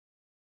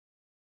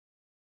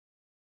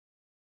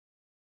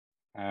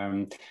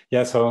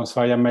Yeah, so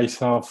I am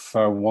myself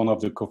one of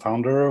the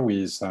co-founder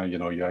with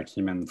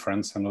Joachim and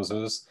Franz and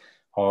others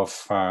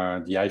of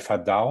the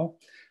Hypha DAO.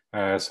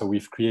 So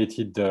we've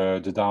created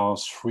the DAO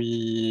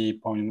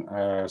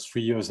 3.5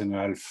 years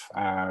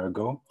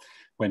ago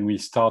when we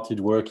started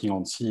working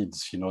on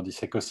seeds. This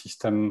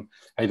ecosystem.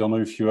 I don't know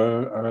if you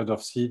heard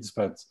of seeds,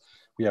 but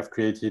we have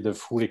created a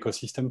full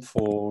ecosystem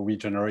for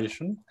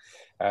regeneration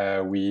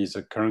with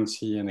a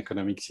currency and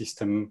economic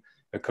system,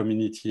 a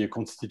community, a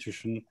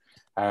constitution.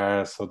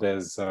 So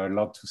there's a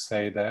lot to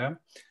say there.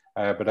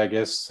 But I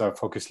guess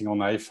focusing on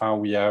Hypha,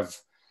 we have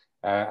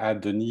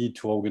had the need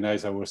to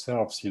organize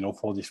ourselves,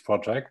 for this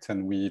project.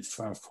 And we've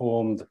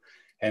formed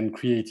and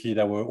created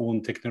our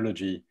own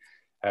technology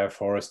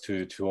for us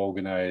to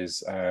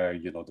organize,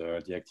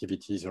 the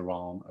activities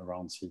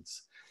around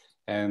seeds.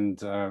 And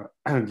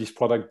this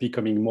product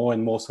becoming more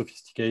and more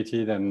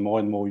sophisticated and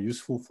more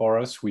useful for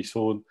us, we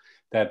saw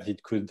that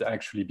it could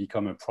actually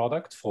become a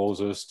product for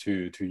others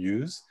to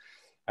use.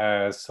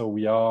 So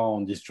we are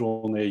on this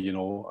journey,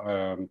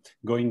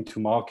 going to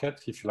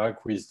market, if you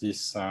like, with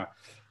this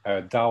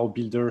DAO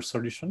builder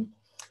solution,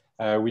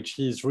 which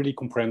is really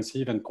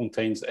comprehensive and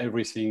contains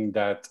everything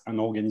that an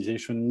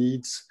organization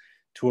needs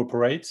to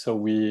operate. So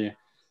we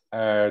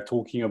are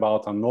talking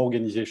about an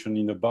organization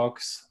in a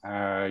box,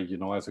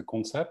 as a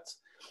concept,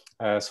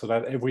 so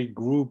that every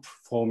group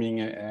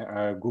forming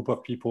a group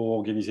of people,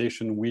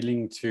 organization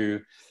willing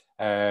to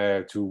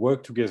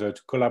work together,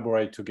 to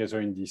collaborate together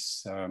in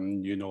this,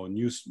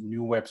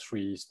 new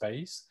Web3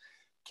 space,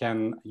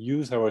 can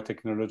use our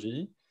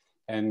technology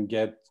and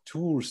get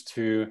tools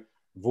to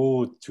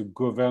vote, to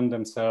govern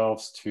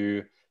themselves,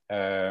 to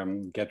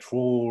get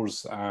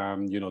roles,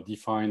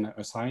 define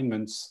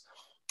assignments,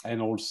 and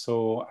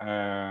also,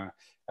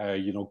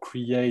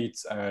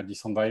 create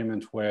this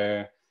environment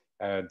where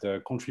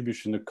the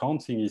contribution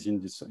accounting is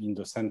in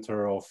the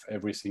center of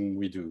everything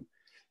we do.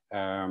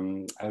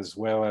 As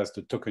well as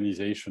the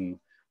tokenization,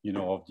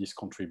 of these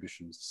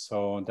contributions.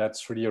 So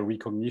that's really a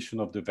recognition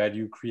of the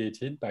value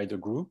created by the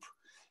group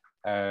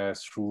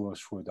through a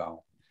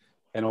DAO.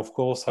 And of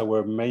course,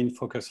 our main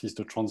focus is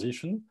the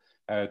transition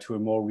to a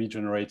more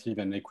regenerative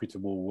and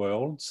equitable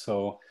world.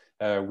 So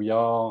we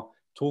are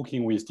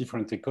talking with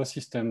different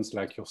ecosystems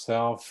like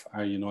yourself,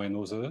 and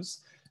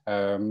others,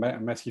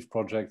 massive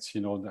projects,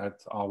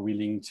 that are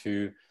willing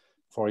to,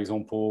 for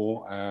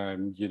example,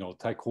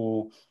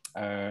 tackle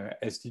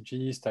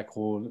SDGs,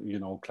 tackle,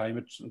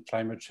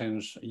 climate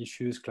change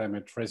issues,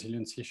 climate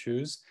resilience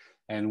issues,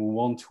 and we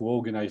want to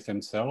organize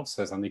themselves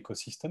as an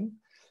ecosystem.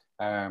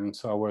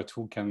 So our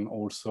tool can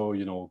also,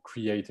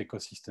 create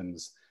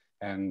ecosystems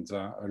and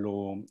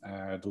allow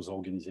those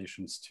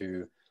organizations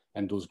to,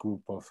 and those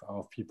group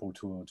of people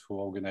to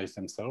organize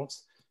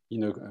themselves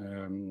in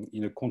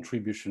a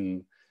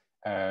contribution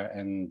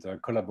and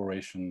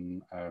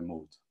collaboration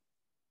mode.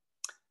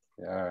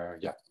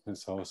 Yeah, and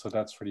so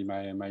that's really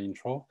my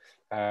intro.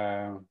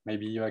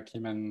 Maybe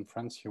Joachim and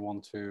Franz, you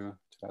want to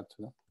add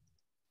to that?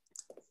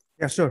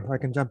 Yeah, sure, I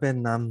can jump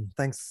in.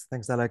 Thanks,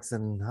 Alex,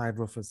 and hi,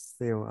 Rufus,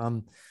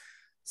 Theo.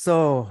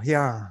 So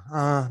yeah,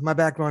 my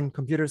background,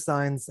 computer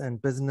science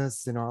and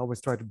business. I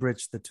always try to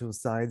bridge the two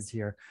sides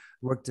here.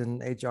 Worked in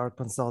HR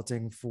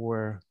consulting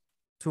for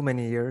too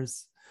many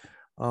years.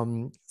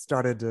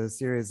 Started a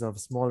series of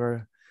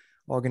smaller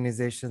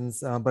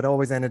organizations, but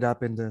always ended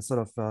up in the sort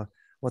of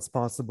what's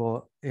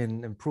possible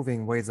in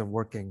improving ways of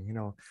working,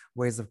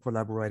 ways of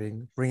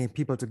collaborating, bringing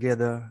people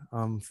together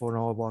for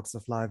all walks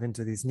of life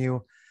into these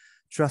new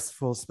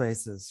trustful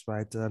spaces,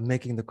 right?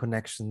 Making the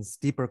connections,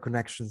 deeper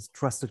connections,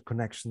 trusted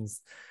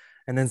connections.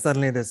 And then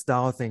suddenly this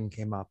DAO thing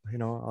came up,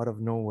 out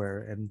of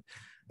nowhere. And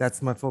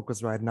that's my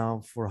focus right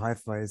now for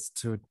Hypha, is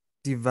to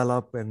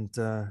develop and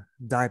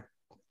dive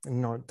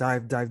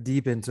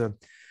deep into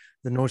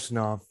the notion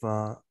of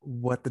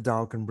what the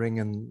DAO can bring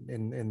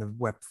in the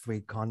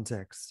Web3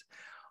 context.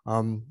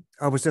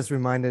 I was just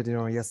reminded,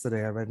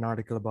 yesterday I read an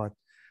article about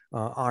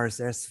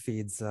RSS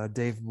feeds,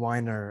 Dave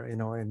Weiner,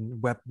 in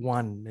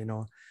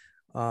Web1,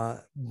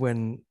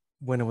 when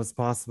it was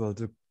possible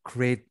to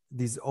create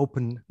these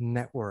open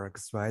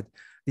networks, right?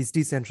 These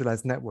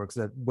decentralized networks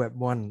that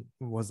Web1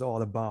 was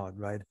all about,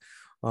 right?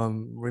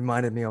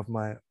 Reminded me of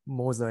my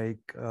Mosaic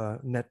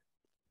net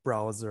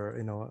browser,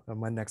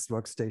 my next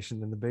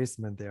workstation in the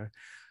basement there.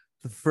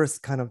 The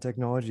first kind of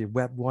technology,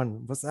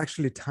 Web1, was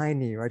actually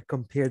tiny, right?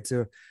 Compared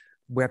to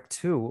Web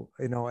 2,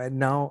 and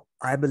now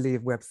I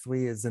believe Web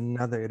 3 is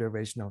another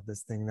iteration of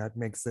this thing that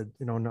makes it,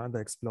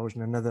 another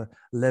explosion, another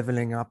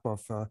leveling up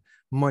of a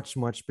much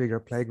bigger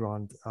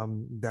playground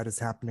that is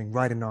happening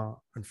right in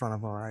front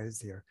of our eyes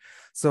here.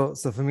 So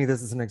for me,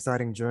 this is an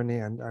exciting journey,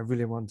 and I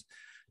really want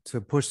to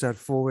push that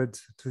forward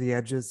to the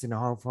edges.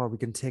 How far we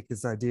can take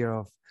this idea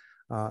of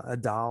a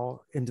DAO,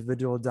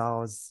 individual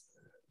DAOs,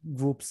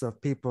 groups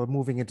of people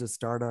moving into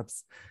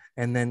startups,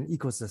 and then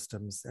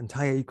ecosystems,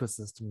 entire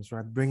ecosystems,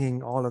 right?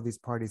 Bringing all of these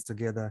parties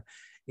together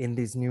in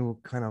these new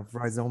kind of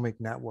rhizomic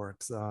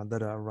networks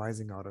that are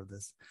rising out of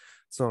this.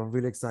 So I'm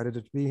really excited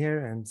to be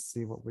here and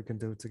see what we can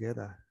do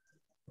together.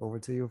 Over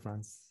to you,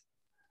 Franz.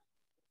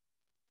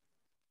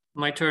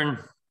 My turn.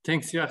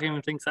 Thanks,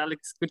 Joachim. Thanks,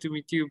 Alex. Good to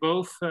meet you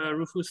both.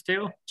 Rufus,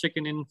 Theo,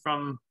 checking in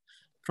from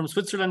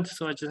Switzerland.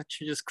 So I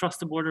actually just crossed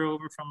the border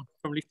over from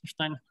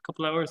Liechtenstein a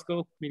couple hours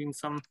ago, meeting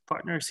some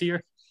partners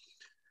here.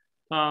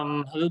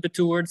 A little bit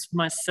towards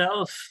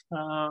myself.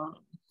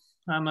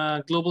 I'm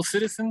a global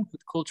citizen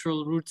with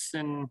cultural roots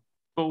in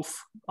both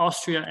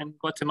Austria and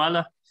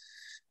Guatemala.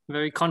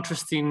 Very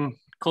contrasting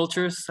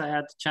cultures I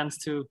had the chance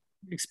to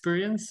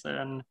experience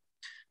and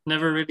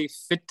never really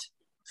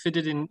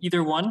fitted in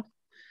either one.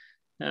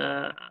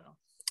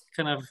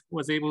 Kind of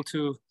was able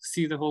to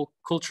see the whole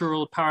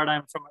cultural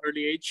paradigm from an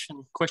early age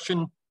and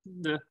question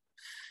the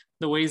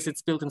ways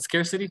it's built in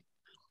scarcity.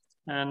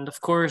 And of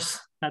course,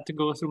 had to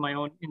go through my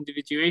own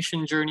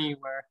individuation journey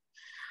where,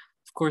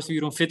 of course, if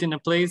you don't fit in a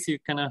place, you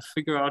kind of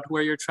figure out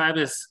where your tribe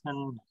is,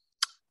 and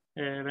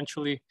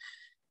eventually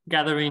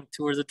gathering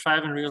towards a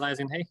tribe and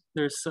realizing, hey,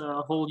 there's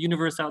a whole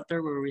universe out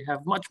there where we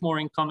have much more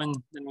in common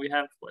than we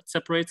have what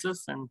separates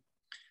us, and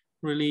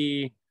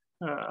really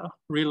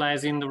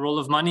realizing the role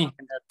of money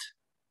in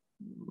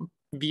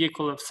that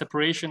vehicle of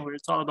separation where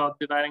it's all about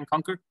divide and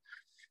conquer,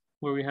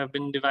 where we have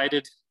been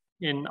divided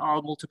in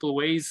all multiple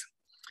ways.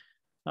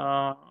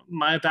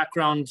 My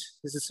background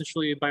is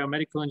essentially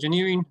biomedical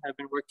engineering. I've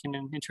been working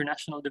in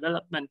international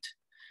development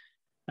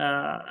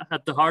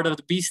at the heart of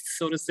the beast,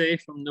 so to say,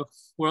 from the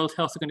World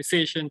Health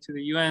Organization to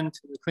the UN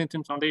to the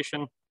Clinton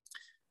Foundation.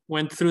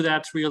 Went through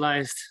that,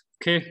 realized,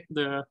 okay,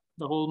 the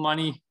whole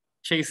money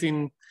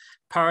chasing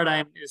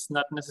paradigm is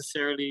not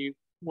necessarily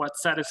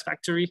what's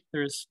satisfactory.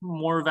 There's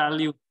more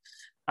value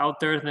out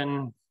there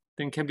than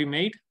can be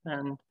made.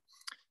 And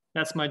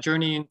that's my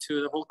journey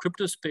into the whole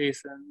crypto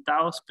space and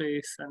DAO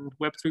space and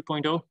Web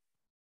 3.0,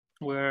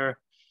 where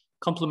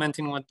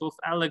complementing what both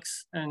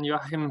Alex and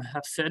Joachim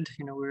have said,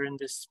 you know, we're in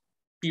this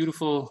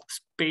beautiful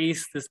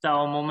space, this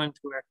DAO moment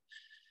where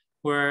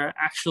we're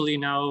actually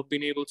now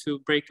being able to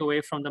break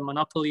away from the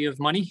monopoly of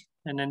money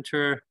and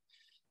enter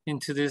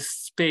into this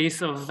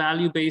space of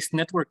value-based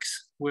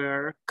networks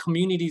where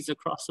communities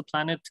across the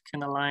planet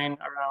can align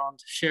around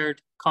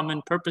shared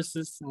common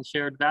purposes and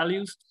shared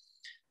values,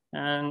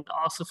 and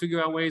also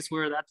figure out ways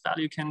where that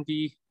value can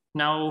be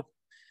now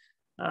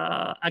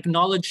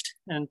acknowledged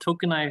and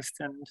tokenized.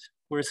 And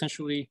we're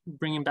essentially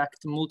bringing back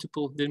the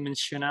multiple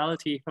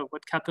dimensionality of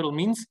what capital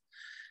means.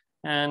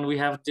 And we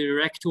have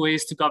direct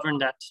ways to govern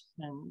that.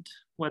 And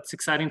what's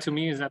exciting to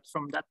me is that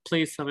from that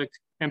place of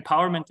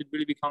empowerment, it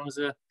really becomes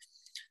a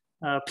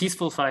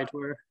peaceful fight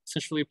where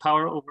essentially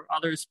power over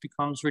others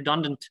becomes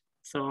redundant.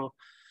 So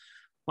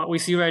what we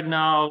see right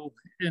now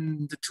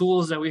in the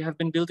tools that we have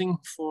been building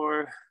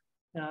for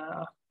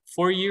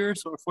 4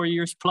 years or 4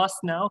 years plus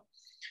now,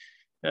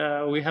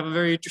 we have a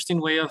very interesting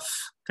way of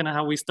kind of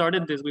how we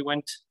started this. We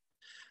went,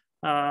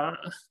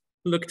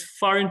 looked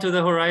far into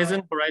the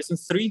horizon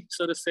 3,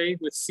 so to say,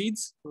 with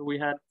seeds, where we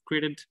had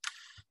created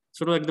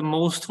sort of like the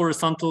most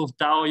horizontal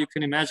DAO you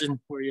can imagine,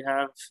 where you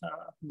have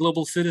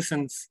global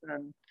citizens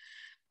and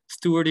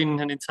stewarding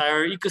an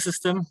entire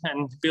ecosystem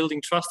and building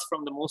trust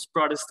from the most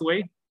broadest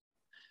way.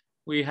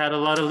 We had a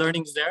lot of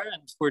learnings there,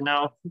 and we're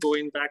now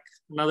going back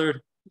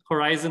another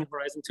horizon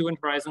 2 and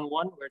horizon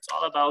 1, where it's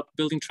all about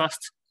building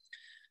trust.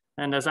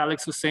 And as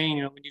Alex was saying,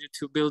 you know, we needed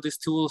to build these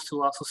tools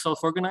to also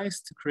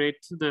self-organize to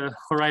create the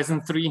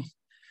horizon 3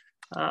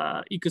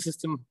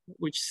 ecosystem,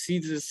 which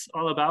seeds is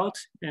all about,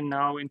 and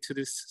now into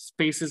these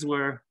spaces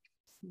where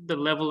the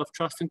level of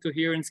trust and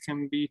coherence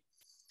can be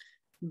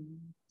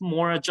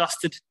more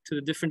adjusted to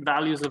the different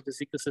values of this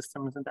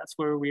ecosystem. And that's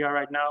where we are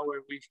right now,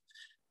 where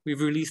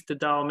we've released the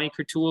DAO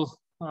Maker tool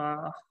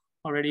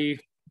already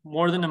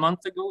more than a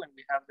month ago, and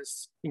we have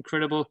this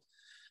incredible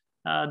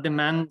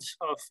demand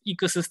of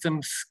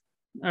ecosystems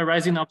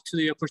rising up to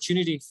the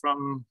opportunity,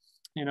 from,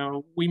 you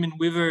know, women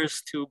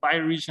weavers to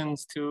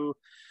bioregions to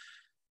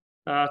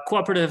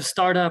cooperative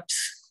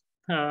startups,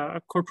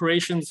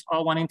 corporations,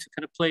 all wanting to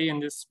kind of play in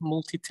this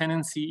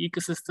multi-tenancy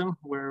ecosystem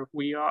where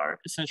we are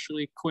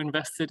essentially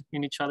co-invested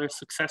in each other's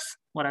success,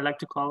 what I like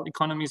to call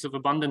economies of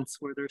abundance,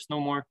 where there's no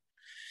more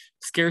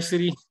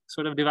scarcity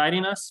sort of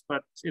dividing us,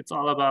 but it's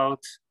all about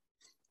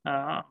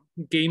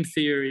game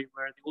theory,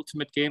 where the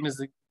ultimate game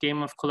is a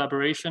game of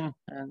collaboration,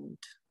 and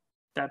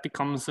that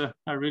becomes a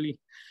really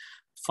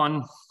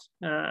fun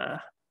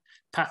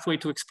pathway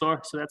to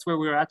explore. So that's where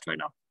we're at right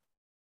now.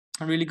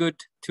 Really good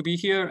to be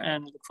here,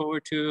 and look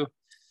forward to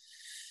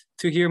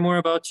hear more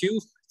about you,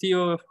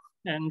 Theo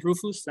and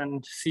Rufus,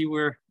 and see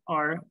where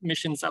our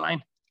missions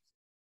align.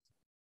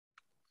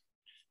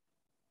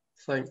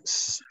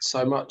 Thanks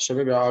so much. So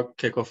maybe I'll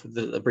kick off with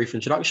a brief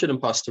introduction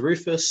and pass to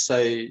Rufus.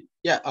 So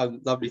yeah,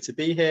 I'm lovely to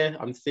be here.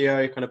 I'm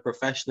Theo. Kind of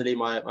professionally,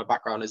 my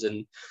background is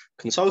in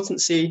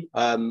consultancy,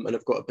 and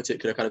I've got a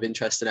particular kind of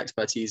interest and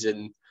expertise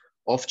in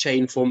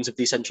off-chain forms of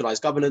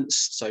decentralized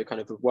governance. So kind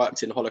of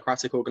worked in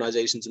holacratic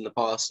organizations in the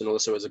past, and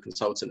also as a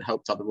consultant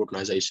helped other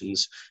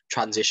organizations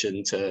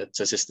transition to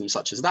systems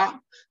such as that.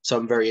 So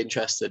I'm very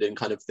interested in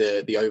kind of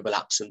the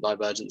overlaps and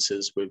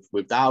divergences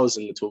with DAOs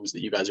and the tools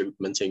that you guys are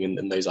implementing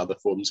in those other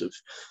forms of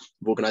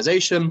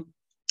organization.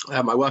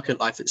 I work at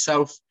Life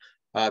itself.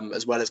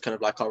 as well as kind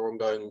of like our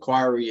ongoing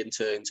inquiry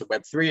into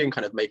Web3 and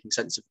kind of making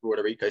sense of the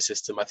broader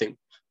ecosystem. I think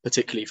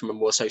particularly from a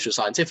more social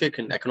scientific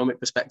and economic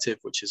perspective,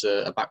 which is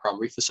a background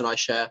Rufus and I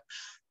share,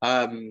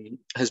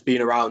 has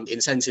been around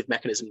incentive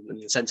mechanism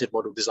and incentive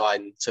model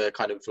design to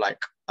kind of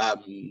like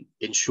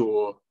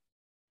ensure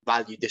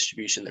value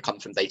distribution that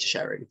comes from data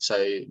sharing.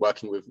 So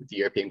working with the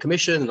European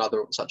Commission and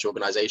other such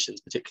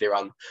organizations, particularly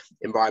around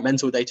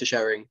environmental data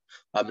sharing,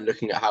 and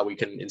looking at how we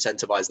can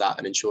incentivize that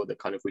and ensure that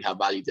kind of we have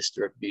value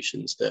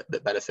distributions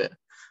that benefit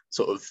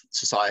sort of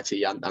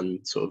society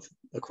and sort of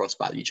across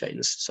value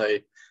chains. So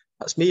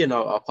that's me, and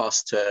I'll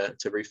pass to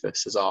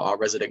Rufus as our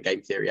resident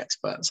game theory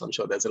expert. So I'm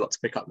sure there's a lot to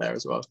pick up there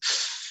as well.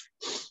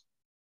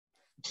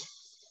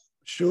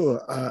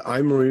 Sure,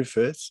 I'm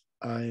Rufus.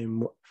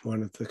 I'm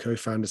one of the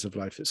co-founders of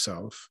Life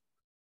Itself.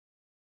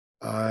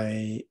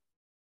 I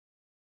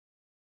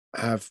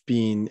have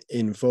been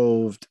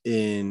involved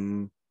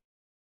in,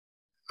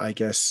 I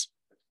guess,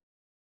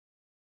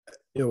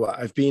 you know,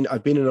 I've been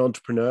an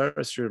entrepreneur,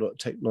 a serial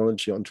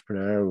technology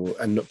entrepreneur,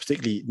 and not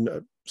particularly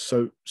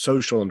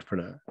social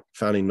entrepreneur,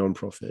 founding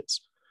nonprofits.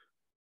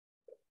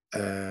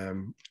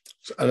 And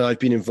I've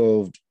been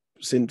involved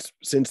since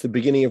the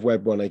beginning of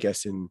Web 1, I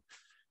guess, in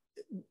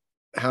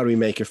how do we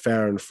make a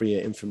fairer and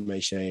freer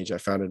information age. I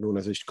founded an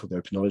organization called the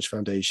Open Knowledge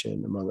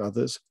Foundation, among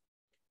others.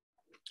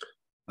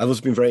 I've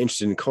also been very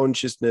interested in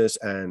consciousness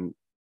and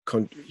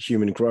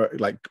human growth,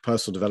 like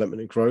personal development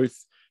and growth,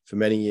 for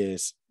many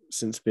years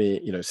since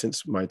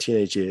my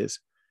teenage years.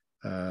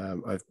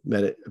 I've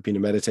been a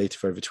meditator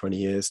for over 20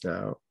 years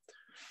now,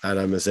 and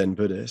I'm a Zen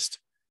Buddhist.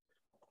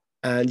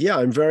 And yeah,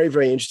 I'm very,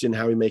 very interested in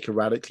how we make a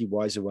radically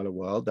wiser, weller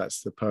world.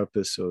 That's the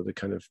purpose or the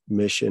kind of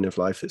mission of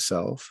Life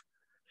Itself.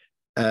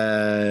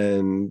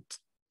 And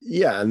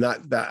yeah, and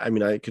that I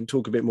mean, I can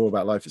talk a bit more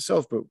about Life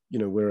Itself, but you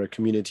know, we're a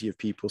community of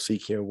people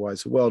seeking a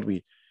wiser world.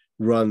 We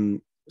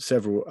run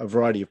a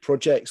variety of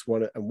projects,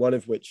 one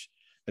of which,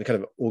 and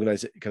kind of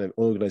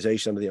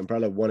organization under the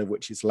umbrella, one of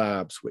which is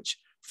Labs, which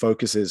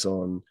focuses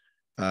on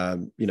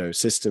you know,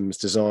 systems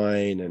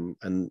design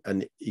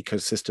and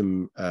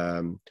ecosystem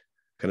kind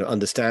of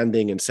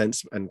understanding and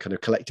sense and kind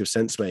of collective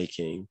sense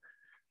making.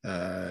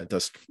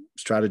 Does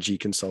strategy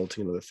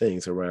consulting and other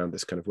things around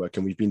this kind of work.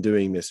 And we've been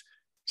doing this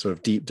sort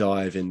of deep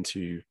dive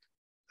into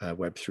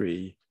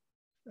Web3.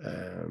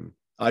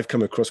 I've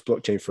come across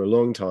blockchain for a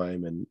long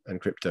time and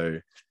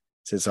crypto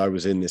since I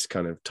was in this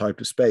kind of type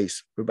of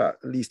space for about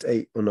at least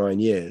 8 or 9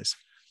 years.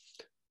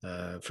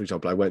 For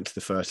example, I went to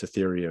the first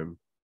Ethereum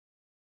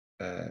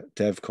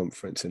dev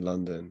conference in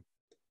London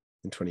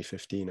in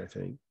 2015, I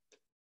think.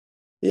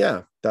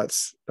 Yeah,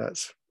 that's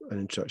an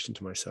introduction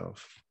to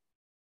myself.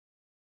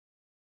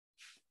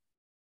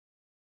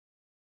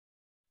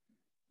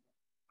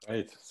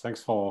 Great,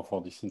 thanks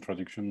for this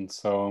introduction.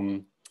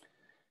 So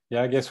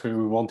yeah, I guess we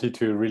wanted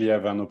to really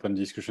have an open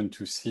discussion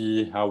to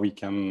see how we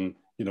can,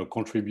 you know,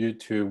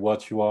 contribute to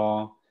what you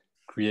are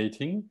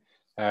creating.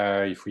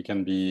 If we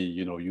can be,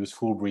 you know,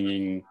 useful,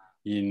 bringing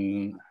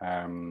in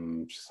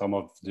some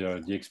of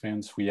the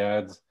experience we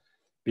had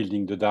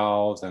building the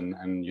DAOs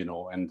and you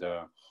know, and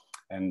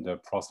the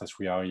process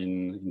we are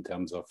in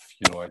terms of,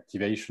 you know,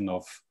 activation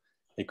of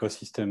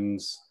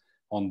ecosystems,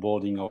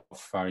 onboarding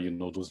of you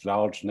know, those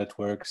large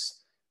networks.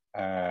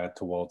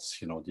 Towards,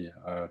 you know, the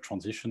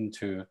transition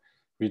to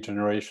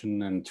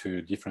regeneration and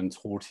to different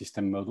whole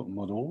system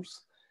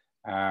models.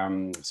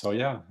 So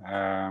yeah,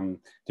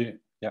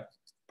 yeah,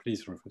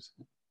 please, Rufus.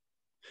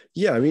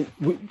 Yeah, I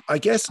mean, I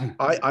guess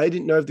I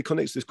didn't know if the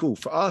context is cool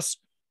for us.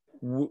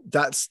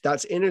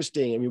 That's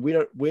interesting. I mean,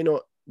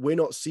 we're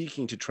not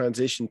seeking to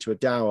transition to a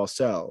DAO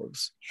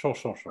ourselves. Sure.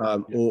 Yeah.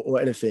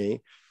 Or anything,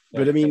 yeah.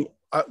 But I mean,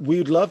 we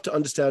would love to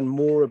understand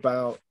more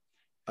about.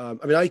 I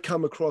mean, I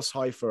come across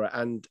Hypha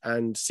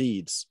and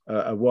Seeds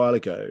a while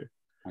ago.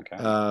 Okay.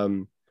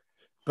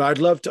 But I'd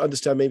love to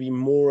understand maybe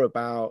more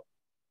about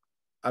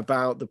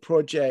the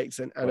projects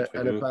and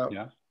about.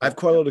 Yeah. I have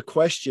quite a lot of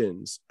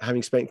questions,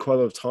 having spent quite a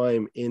lot of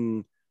time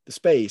in the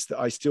space, that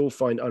I still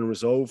find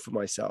unresolved for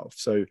myself.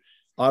 So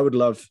I would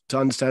love to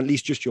understand at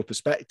least just your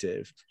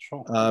perspective.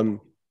 Sure.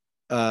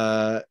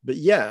 But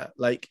yeah,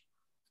 like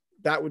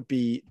that would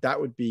be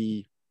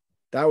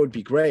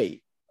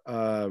great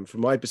from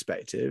my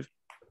perspective.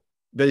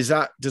 But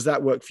does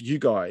that work for you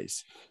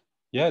guys?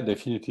 Yeah,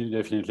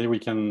 definitely. We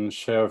can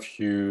share a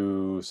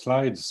few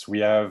slides we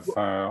have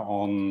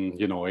on,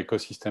 you know,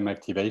 ecosystem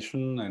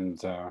activation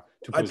and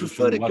I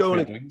prefer to go on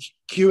a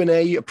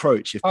Q&A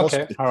approach if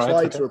possible. If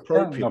slides are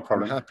appropriate, yeah, no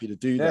problem. I'm happy to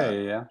do that.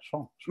 Yeah,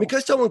 sure. I mean, can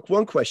I start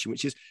one question,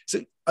 which is,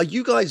 so are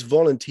you guys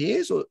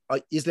volunteers or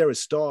is there a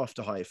staff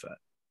to Hypha?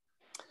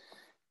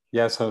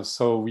 Yeah,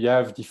 so we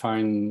have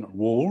defined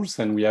rules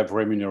and we have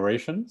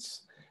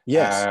remunerations.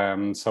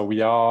 Yes. So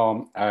we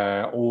are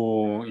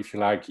all, if you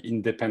like,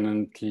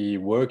 independently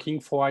working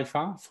for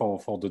Hypha,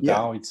 for the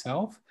DAO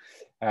itself,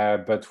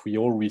 but we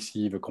all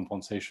receive a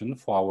compensation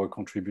for our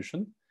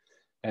contribution.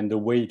 And the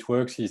way it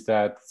works is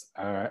that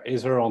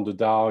either on the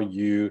DAO,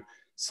 you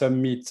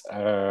submit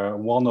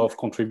one-off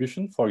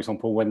contribution. For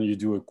example, when you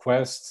do a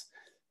quest,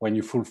 when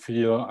you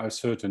fulfill a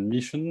certain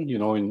mission, you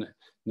know, in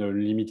a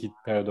limited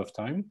period of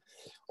time,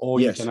 or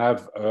you can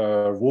have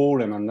a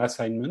role and an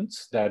assignment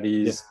that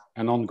is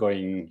an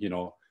ongoing, you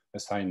know,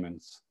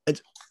 assignment.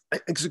 And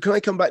so can I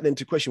come back then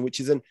to a question, which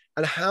is, and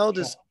how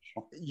does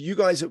you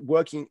guys are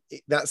working in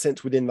that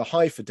sense within the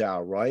Hypha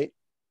DAO, right?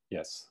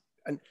 Yes.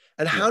 And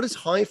how does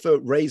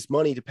Hypha raise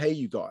money to pay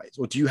you guys,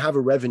 or do you have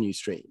a revenue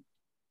stream?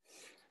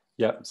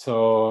 Yeah,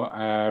 so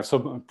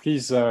so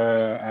please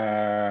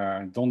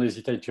don't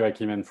hesitate,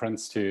 Joachim and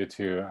Franz, to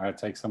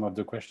take some of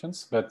the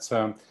questions. But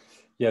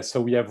yeah, so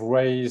we have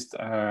raised,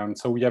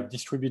 so we have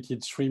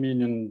distributed $3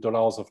 million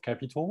of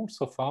capital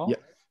so far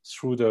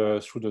through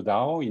the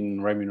DAO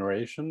in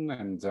remuneration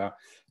and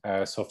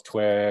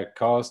software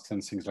costs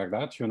and things like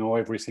that. You know,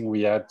 everything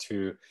we had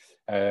to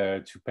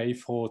pay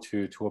for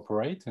to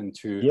operate and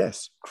to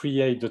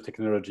create the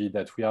technology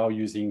that we are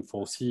using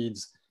for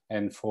seeds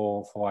and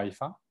for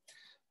Hypha.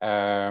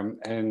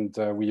 And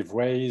we've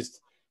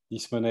raised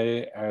this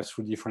money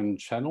through different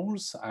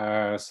channels.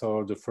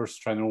 So the first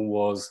channel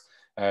was,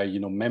 you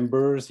know,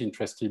 members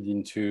interested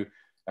into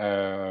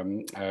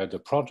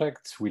the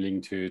project, willing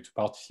to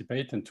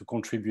participate and to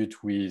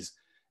contribute with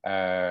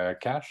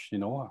cash, you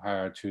know,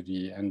 to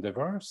the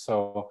endeavor.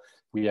 So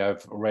we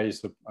have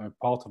raised a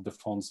part of the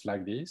funds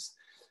like this.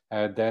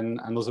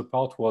 Then another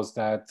part was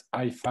that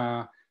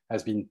Hypha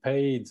has been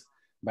paid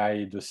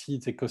by the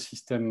seeds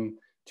ecosystem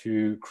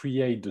to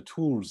create the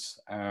tools,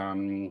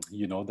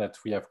 you know, that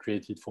we have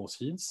created for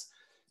seeds.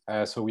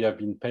 So we have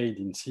been paid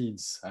in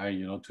seeds,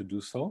 you know, to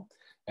do so.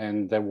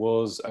 And there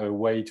was a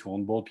way to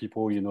onboard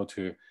people, you know,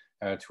 to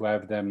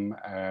have them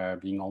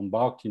being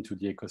embarked into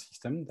the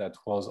ecosystem. That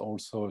was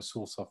also a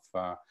source of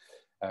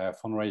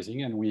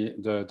fundraising. And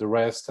the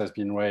rest has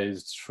been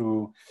raised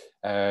through,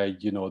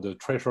 you know, the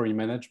treasury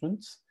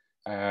management,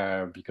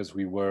 because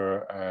we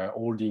were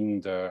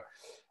holding the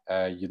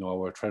you know,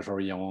 our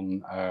treasury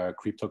on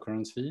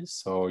cryptocurrencies.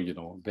 So, you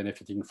know,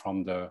 benefiting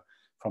from the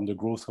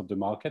growth of the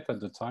market at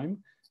the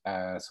time.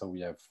 So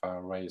we have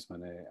raised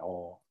money,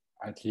 or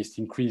at least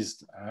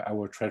increased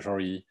our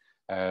treasury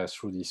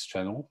through this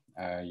channel,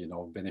 you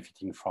know,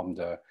 benefiting from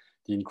the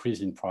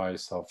increase in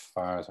price of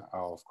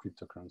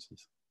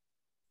cryptocurrencies.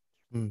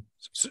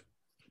 So,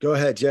 go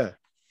ahead,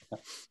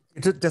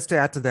 Just to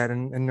add to that,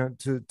 and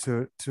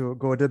to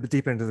go a little bit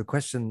deeper into the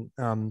question,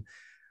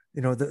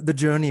 you know, the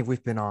journey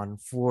we've been on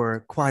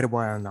for quite a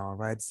while now,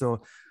 right?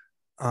 So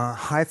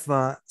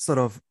Hypha sort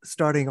of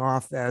starting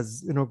off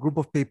as, you know, a group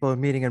of people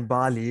meeting in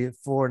Bali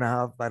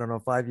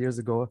 5 years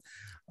ago,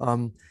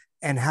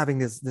 and having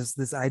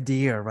this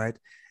idea, right?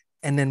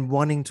 And then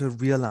wanting to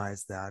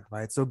realize that,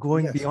 right? So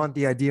going beyond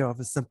the idea of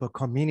a simple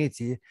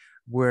community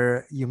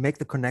where you make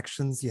the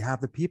connections, you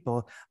have the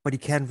people, but you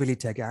can't really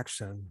take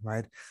action,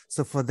 right?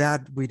 So for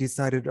that, we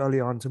decided early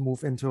on to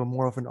move into a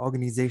more of an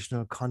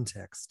organizational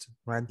context,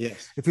 right?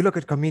 Yes. If you look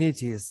at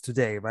communities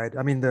today, right?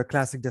 I mean, the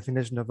classic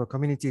definition of a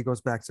community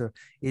goes back to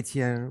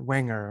Etienne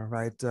Wenger,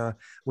 right?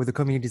 With the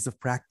communities of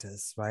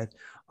practice, right?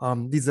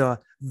 These are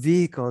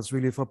vehicles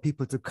really for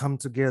people to come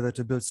together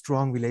to build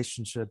strong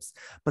relationships,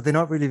 but they're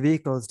not really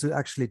vehicles to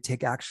actually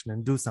take action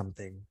and do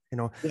something, you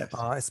know,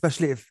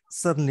 especially if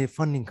suddenly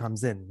funding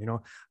comes in, you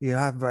know, you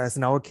have, as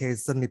in our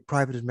case, suddenly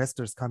private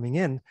investors coming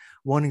in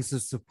wanting to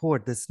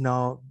support this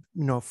now,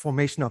 you know,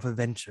 formation of a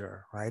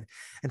venture, right?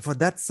 And for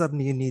that,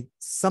 suddenly you need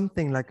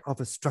something like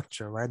of a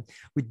structure, right?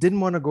 We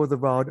didn't want to go the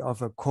route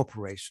of a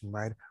corporation,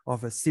 right?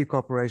 Of a C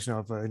corporation,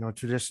 of a, you know,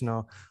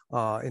 traditional,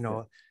 you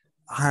know,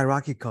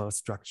 hierarchical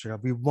structure.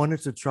 We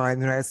wanted to try, you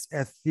know, as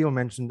Theo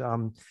mentioned,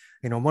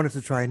 you know, wanted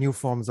to try new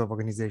forms of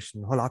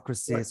organization.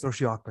 Holacracy,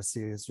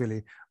 sociocracy is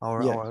really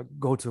our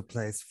go-to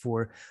place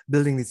for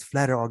building this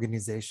flatter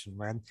organization,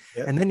 right?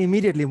 And then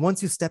immediately,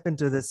 once you step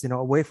into this, you know,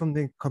 away from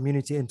the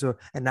community into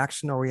an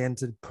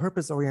action-oriented,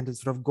 purpose-oriented,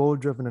 sort of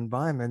goal-driven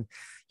environment,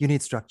 you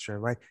need structure,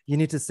 right? You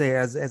need to say,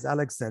 as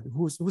Alex said,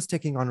 who's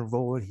taking on a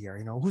role here?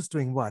 You know, who's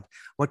doing what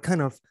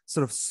kind of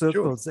sort of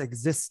circles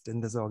exist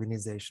in this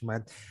organization,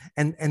 right?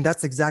 And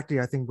that's exactly,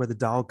 I think, where the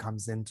DAO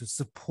comes in to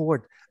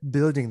support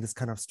building this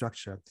kind of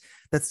structure.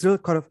 That's still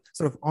kind of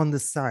sort of on the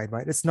side,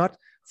 right? It's not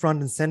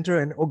front and center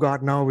and, oh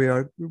God, now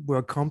we're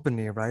a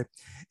company, right?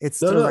 It's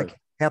still like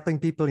helping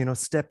people, you know,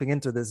 stepping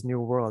into this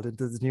new world,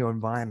 into this new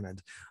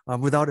environment,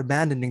 without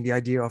abandoning the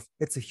idea of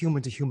it's a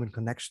human to human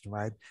connection,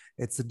 right?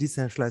 It's a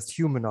decentralized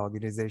human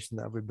organization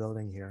that we're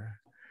building here.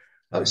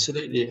 Right?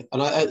 Absolutely.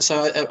 And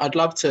I'd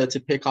love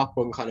to pick up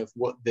on kind of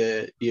what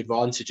the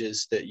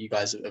advantages that you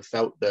guys have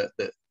felt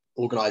that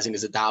organizing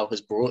as a DAO has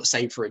brought,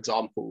 say, for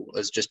example,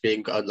 as just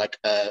being like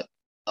a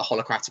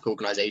holacratic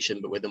organization,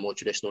 but with a more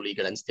traditional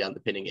legal entity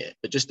underpinning it.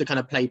 But just to kind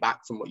of play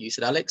back from what you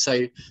said, Alex.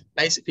 So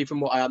basically,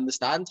 from what I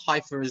understand,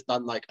 Hypha has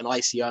done like an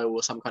ICO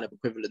or some kind of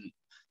equivalent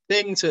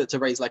thing to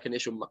raise like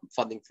initial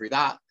funding through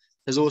that.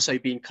 Has also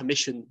been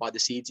commissioned by the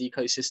Seeds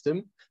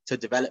ecosystem to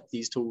develop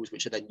these tools,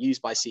 which are then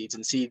used by Seeds.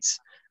 And Seeds,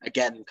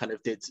 again, kind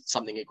of did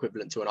something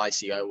equivalent to an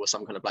ICO or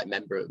some kind of like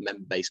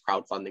member-based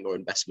crowdfunding or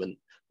investment,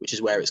 which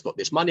is where it's got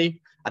this money.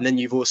 And then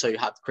you've also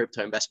had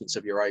crypto investments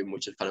of your own,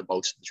 which have kind of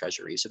bolstered the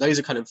treasury. So those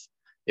are kind of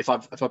if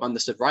I've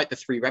understood right, the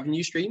 3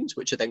 revenue streams,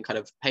 which are then kind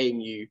of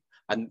paying you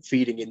and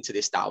feeding into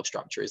this DAO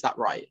structure. Is that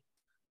right?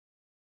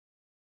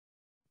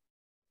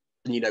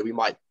 And, you know, we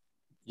might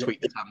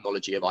tweak the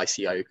terminology of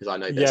ICO, because I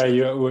know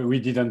we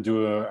didn't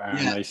do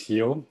an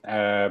ICO,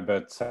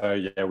 but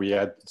we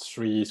had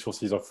 3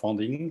 sources of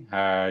funding,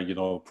 you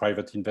know,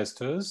 private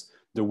investors,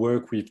 the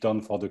work we've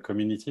done for the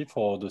community,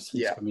 for the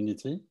seeds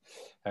community,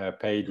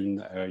 paid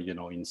in, you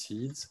know, in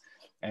seeds,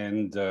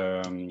 and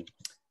the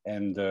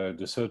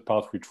third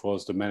part, which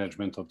was the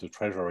management of the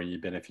treasury,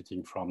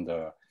 benefiting from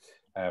the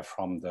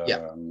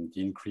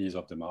increase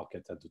of the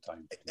market at the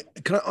time.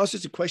 Can I ask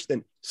just a question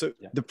then? So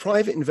the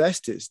private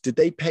investors, did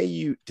they pay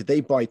you, did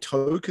they buy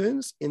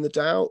tokens in the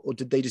DAO, or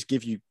did they just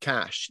give you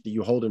cash that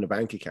you hold in a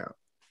bank account?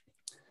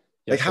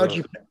 Like, how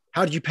do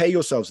you pay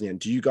yourselves in the end?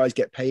 Do you guys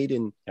get paid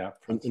in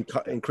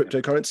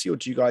cryptocurrency, or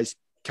do you guys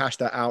cash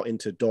that out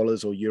into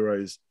dollars or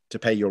euros to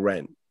pay your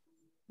rent?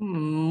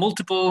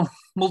 Multiple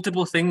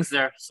things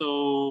there.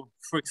 So,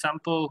 for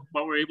example,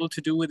 what we're able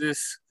to do with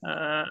this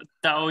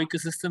DAO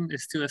ecosystem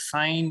is to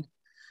assign,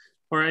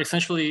 or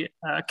essentially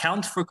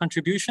account for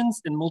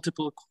contributions in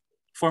multiple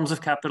forms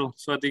of capital.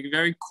 So at the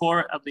very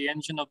core of the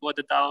engine of what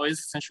the DAO is,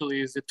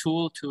 essentially, is a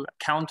tool to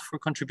account for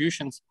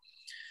contributions.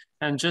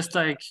 And just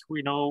like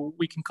we know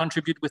we can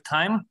contribute with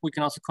time, we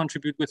can also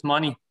contribute with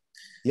money.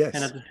 Yes.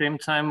 And at the same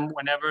time,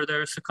 whenever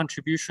there's a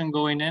contribution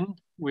going in,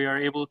 we are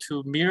able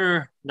to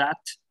mirror that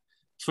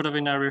sort of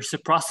in a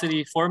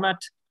reciprocity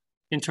format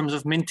in terms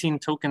of minting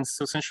tokens.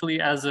 So essentially,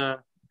 as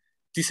a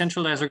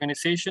decentralized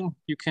organization,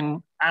 you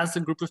can, as a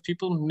group of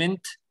people,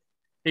 mint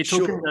a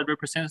token that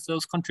represents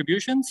those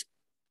contributions,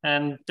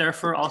 and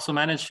therefore also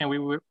manage. And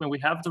when we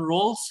have the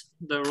roles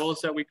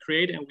that we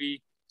create and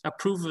we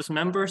approve as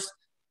members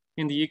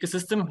in the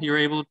ecosystem, you're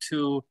able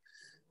to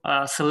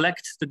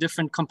select the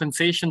different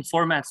compensation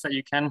formats that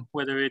you can,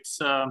 whether it's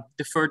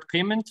deferred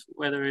payment,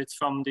 whether it's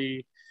from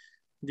the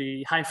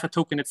Hypha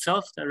token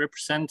itself that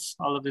represents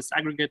all of this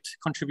aggregate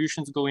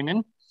contributions going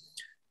in.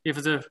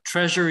 If the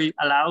treasury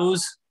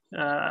allows,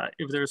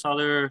 if there's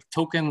other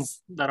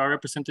tokens that are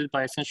represented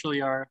by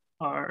essentially our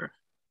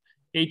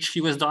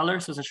US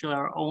dollars, essentially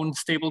our own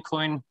stable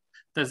coin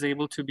that's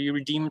able to be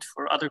redeemed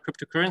for other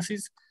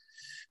cryptocurrencies,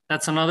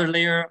 that's another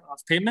layer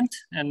of payment.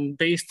 And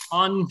based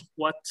on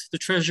what the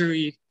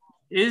treasury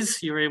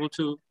is, you're able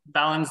to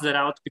balance that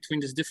out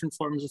between these different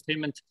forms of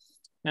payment.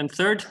 And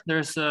third,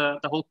 there's the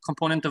whole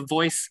component of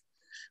voice,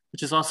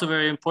 which is also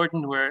very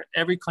important, where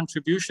every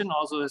contribution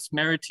also is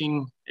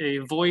meriting a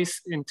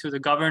voice into the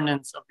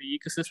governance of the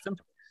ecosystem.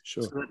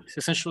 Sure. So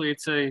essentially,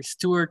 it's a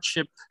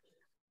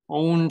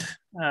stewardship-owned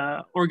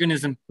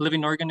organism,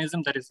 living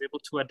organism that is able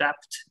to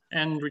adapt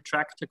and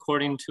retract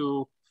according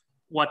to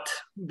what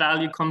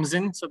value comes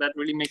in. So that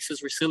really makes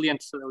us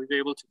resilient, so that we're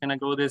able to kind of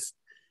go this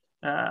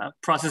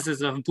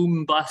processes of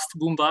boom, bust,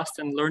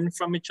 and learn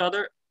from each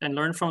other and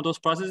learn from those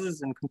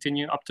processes and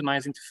continue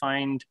optimizing to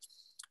find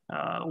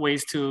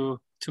ways to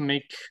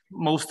make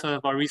most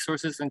of our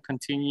resources and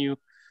continue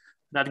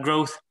that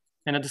growth.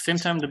 And at the same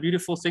time, the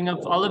beautiful thing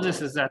of all of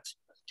this is that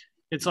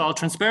it's all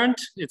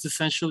transparent. It's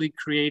essentially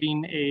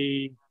creating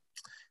a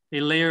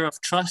layer of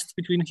trust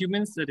between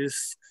humans that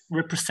is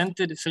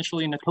represented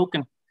essentially in a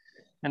token.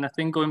 And I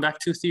think going back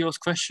to Theo's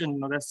question,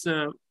 that's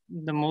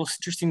the most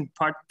interesting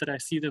part that I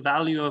see the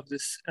value of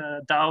this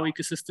DAO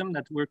ecosystem,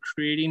 that we're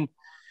creating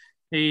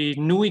a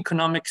new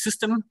economic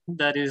system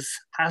that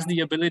has the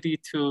ability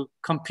to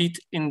compete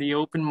in the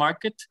open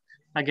market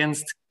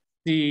against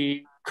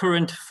the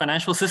current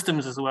financial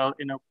systems as well,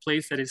 in a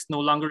place that is no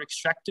longer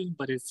extractive,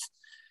 but it's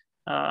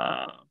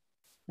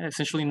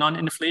essentially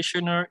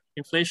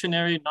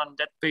non-inflationary,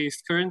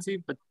 non-debt-based currency,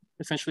 but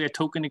essentially a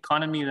token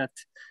economy that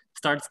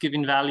starts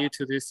giving value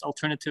to these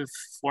alternative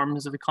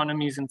forms of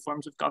economies and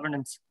forms of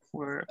governance,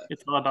 where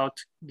it's all about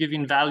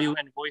giving value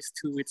and voice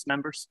to its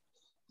members.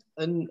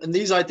 And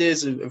these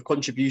ideas of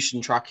contribution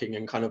tracking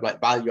and kind of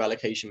like value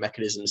allocation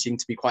mechanisms seem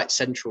to be quite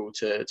central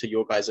to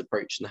your guys'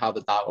 approach and how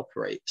the DAO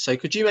operates. So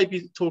could you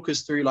maybe talk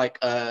us through like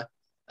a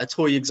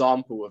toy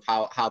example of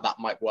how that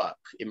might work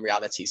in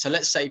reality? So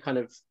let's say kind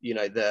of,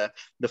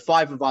 the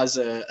 5 of us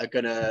are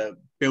going to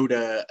build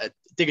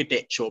dig a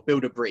ditch or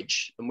build a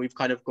bridge. And we've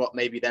kind of got,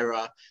 maybe there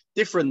are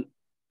different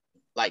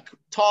like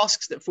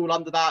tasks that fall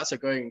under that. So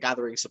going and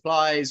gathering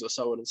supplies or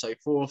so on and so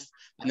forth.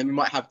 And then we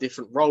might have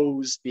different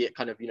roles, be it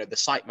kind of, the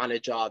site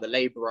manager, the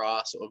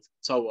laborer, sort of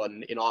so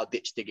on in our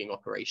ditch digging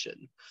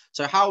operation.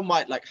 So how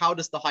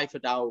does the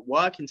HyphaDAO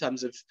work in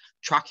terms of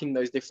tracking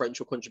those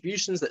differential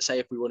contributions? Let's say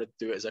if we want to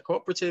do it as a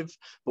cooperative,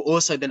 but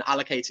also then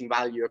allocating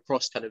value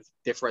across kind of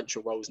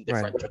differential roles and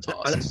differential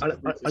tasks.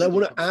 And I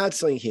want to add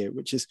something here,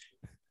 which is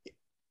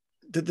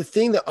the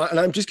thing that, and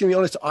I'm just going to be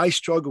honest, I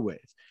struggle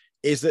with,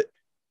 is that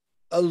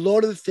a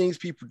lot of the things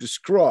people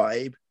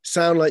describe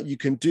sound like you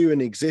can do an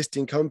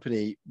existing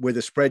company with a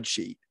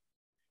spreadsheet.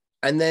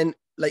 And then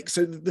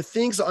so the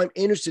things that I'm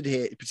interested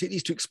here, particularly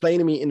is to explain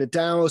to me in a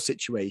DAO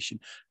situation,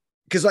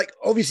 because like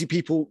obviously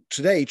people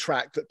today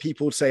track that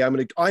people say, I'm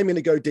going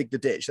to go dig the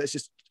ditch.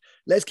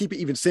 Let's keep it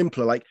even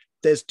simpler. Like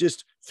there's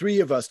just 3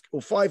 of us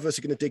or 5 of us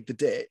are going to dig the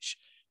ditch.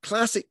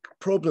 classic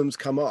problems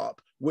come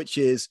up, which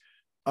is,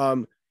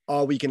 are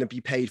we going to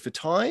be paid for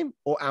time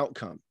or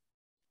outcome?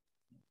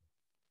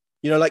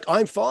 You know, like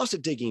I'm fast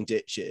at digging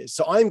ditches.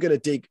 So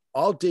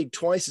I'll dig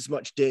twice as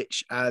much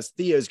ditch as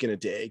Theo's going to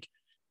dig,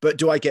 but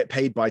do I get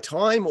paid by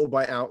time or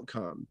by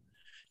outcome?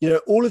 You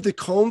know, all of the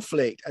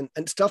conflict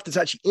and stuff that's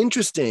actually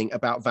interesting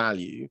about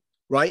value,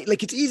 right?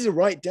 Like it's easy to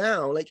write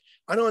down. Like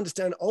I don't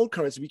understand old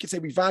currency. We could say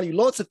we value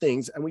lots of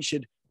things and we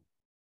should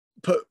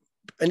put,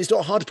 and it's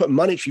not hard to put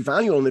monetary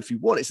value on them if you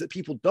want. It's that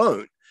people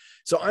don't.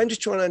 So I'm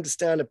just trying to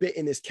understand a bit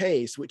in this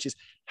case, which is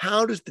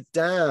how does the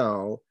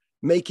DAO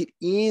make it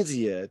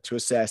easier to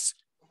assess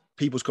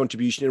people's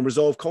contribution and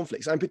resolve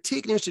conflicts? I'm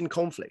particularly interested in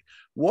conflict.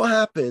 What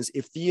happens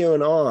if Theo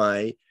and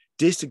I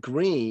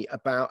disagree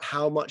about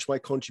how much my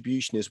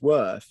contribution is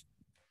worth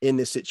in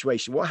this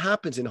situation? What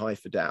happens in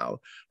HyphaDAO?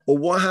 Or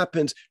what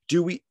happens,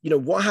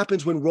 what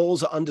happens when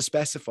roles are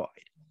underspecified?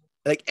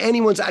 Like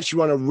anyone's actually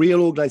run a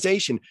real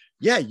organization.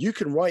 Yeah, you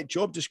can write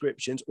job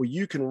descriptions or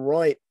you can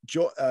write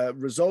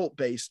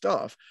result-based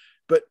stuff.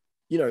 But,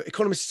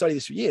 economists study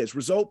this for years.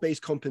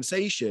 Result-based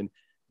compensation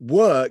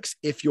works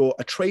if you're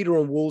a trader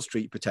on Wall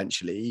Street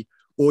potentially,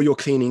 or you're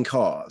cleaning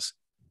cars.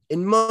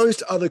 In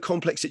most other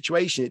complex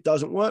situations, it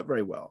doesn't work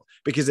very well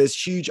because there's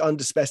huge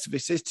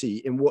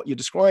underspecificity in what you're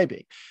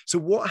describing. So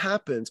what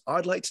happens?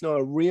 I'd like to know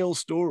a real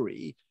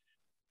story,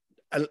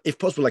 and if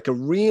possible, like a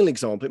real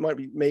example. It might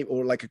be maybe,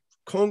 or like a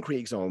concrete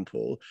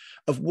example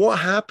of what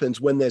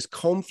happens when there's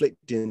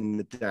conflict in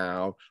the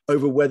DAO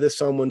over whether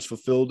someone's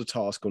fulfilled a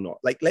task or not.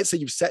 Like, let's say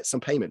you've set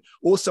some payment,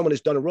 or someone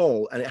has done a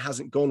role and it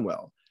hasn't gone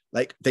well.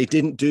 Like they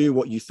didn't do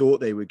what you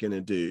thought they were going to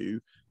do.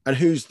 And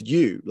who's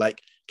you?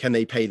 Like, can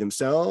they pay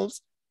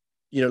themselves?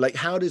 Like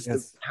how does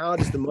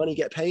the money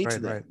get paid to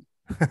them?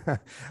 Right.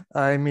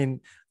 I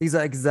mean, these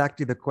are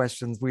exactly the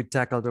questions we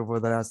tackled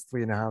over the last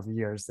 3.5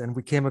 years, and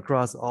we came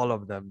across all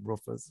of them,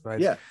 Rufus, right?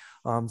 Yeah.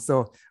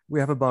 So we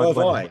have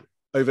about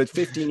over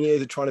 15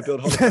 years of trying to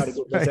build holocratic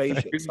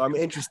organizations. So I'm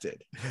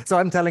interested. So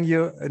I'm telling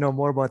you,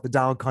 more about the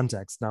DAO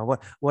context now.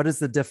 What is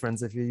the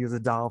difference if you use a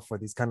DAO for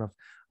these kind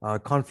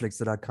of conflicts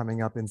that are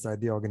coming up inside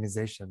the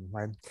organization,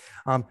 right?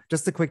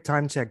 Just a quick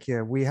time check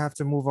here. We have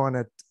to move on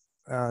at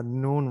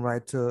noon,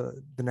 right, to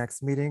the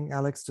next meeting,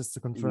 Alex, just to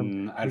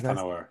confirm. Half an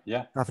hour,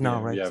 yeah. Half an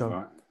hour, right? We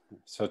have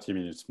 30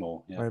 minutes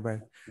more. Yeah.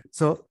 Right.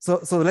 So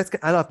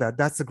I love that.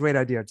 That's a great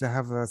idea to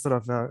have a sort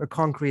of a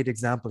concrete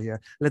example here.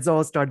 Let's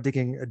all start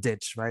digging a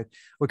ditch, right?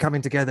 We're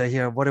coming together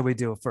here. What do we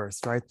do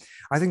first, right?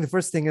 I think the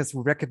first thing is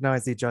we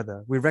recognize each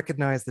other. We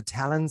recognize the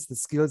talents, the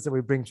skills that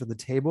we bring to the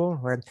table,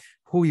 right?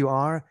 Who you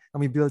are,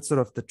 and we build sort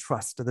of the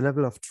trust, the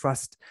level of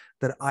trust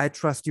that I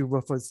trust you,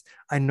 Rufus.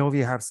 I know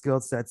you have skill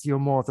sets. You're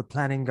more of the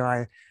planning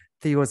guy.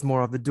 Theo is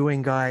more of the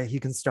doing guy. He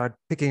can start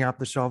picking up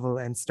the shovel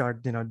and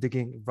start,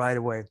 digging right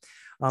away.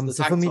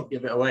 So for me,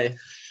 give it away.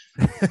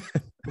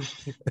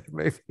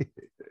 Maybe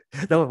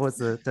that was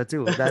the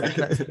tattoo.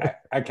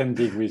 I can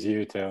dig with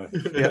you too.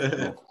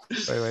 Yeah.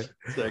 Right.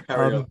 So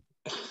carry on.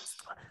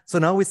 So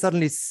now we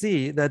suddenly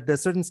see that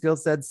there's certain skill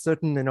sets,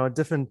 certain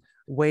different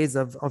ways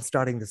of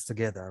starting this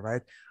together,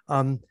 right?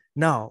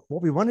 Now,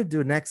 what we want to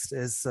do next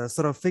is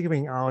sort of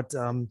figuring out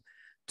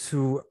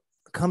to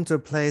come to a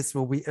place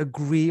where we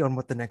agree on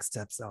what the next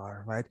steps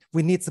are, right?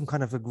 We need some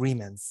kind of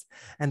agreements.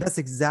 And that's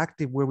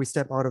exactly where we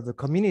step out of the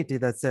community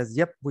that says,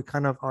 yep, we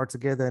kind of are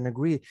together and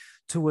agree,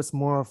 towards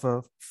more of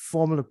a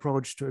formal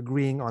approach to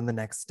agreeing on the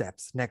next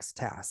steps, next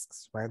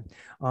tasks, right?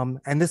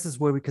 And this is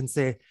where we can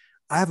say,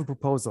 I have a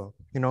proposal,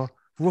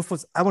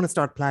 Rufus, I want to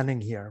start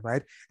planning here,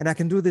 right? And I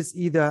can do this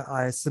either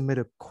I submit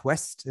a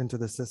quest into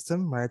the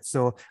system, right?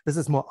 So this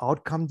is more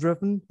outcome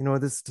driven,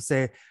 this is to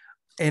say,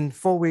 in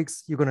 4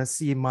 weeks, you're going to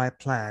see my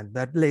plan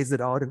that lays it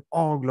out in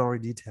all glory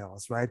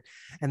details, right?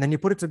 And then you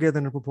put it together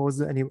in a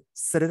proposal and you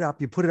set it up,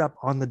 you put it up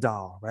on the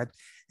DAO, right?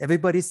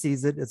 Everybody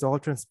sees it, it's all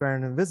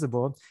transparent and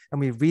visible,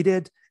 and we read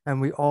it, and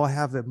we all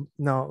have a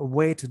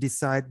way to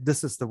decide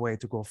this is the way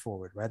to go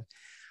forward, right?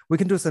 We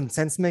can do some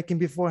sense making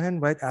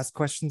beforehand, right? Ask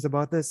questions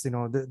about this,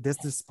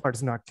 this part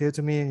is not clear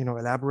to me,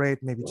 elaborate,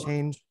 maybe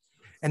change.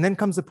 And then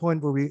comes the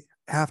point where we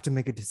have to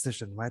make a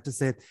decision, right? To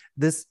say,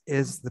 this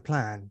is the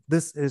plan.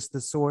 This is the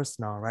source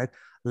now, right?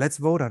 Let's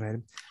vote on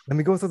it. Then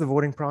we go through the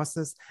voting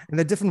process, and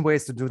there are different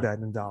ways to do that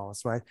in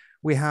DAOs, right?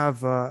 We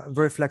have a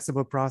very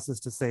flexible process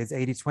to say it's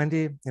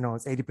 80-20,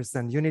 it's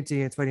 80%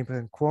 unity, it's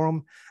 20%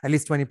 quorum, at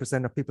least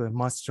 20% of people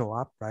must show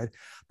up, right?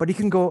 But you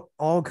can go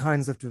all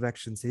kinds of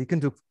directions. You can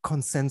do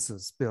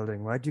consensus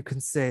building, right? You can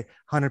say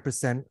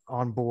 100%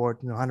 on board,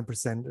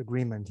 100%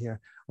 agreement here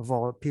of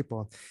all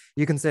people.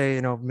 You can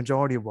say,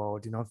 majority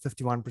vote,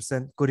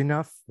 51% good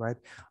enough, right?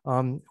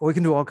 Or you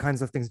can do all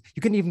kinds of things.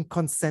 You can even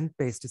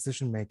consent-based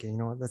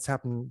decision-making, that's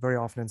happened very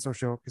often in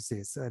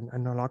sociocracies and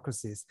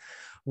holacracies,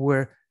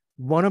 where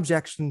one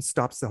objection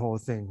stops the whole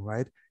thing,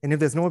 right? And if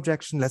there's no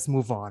objection, let's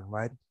move on,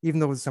 right? Even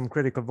though there's some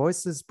critical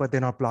voices, but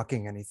they're not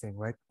blocking anything,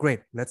 right?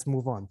 Great, let's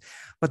move on.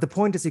 But the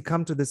point is you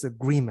come to this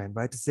agreement,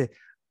 right? To say,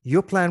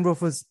 your plan,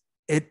 Rufus,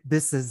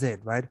 this is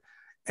it, right?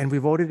 And we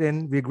voted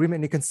in the agreement.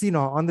 And you can see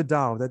now on the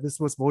DAO that this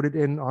was voted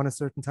in on a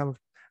certain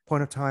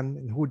point of time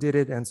and who did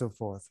it and so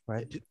forth,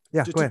 right?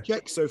 Yeah, just go to ahead.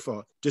 check so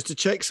far, just to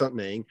check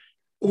something,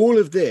 all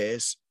of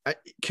this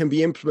can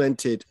be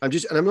implemented. And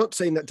I'm not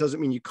saying that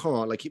doesn't mean you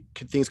can't, like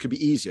things could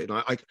be easier.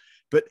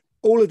 But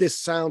all of this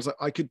sounds like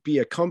I could be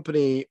a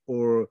company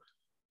or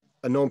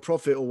a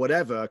non-profit or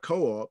whatever, a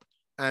co-op.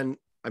 And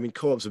I mean,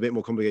 co-op's a bit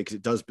more complicated because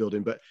it does build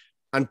in,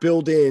 and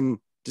build in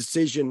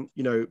decision,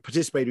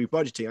 participatory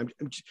budgeting.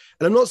 And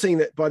I'm not saying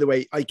that, by the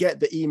way, I get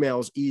that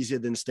email's easier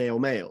than snail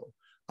mail.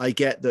 I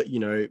get that,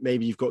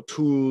 maybe you've got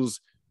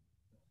tools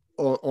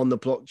on the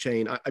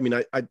blockchain. I mean,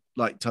 I'd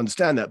like to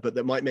understand that, but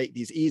that might make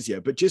these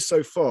easier. But just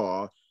so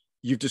far,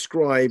 you've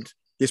described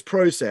this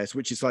process,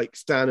 which is like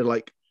standard,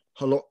 like,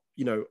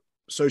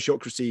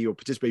 sociocracy or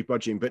participatory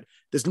budgeting, but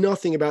there's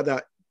nothing about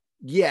that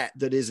yet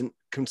that isn't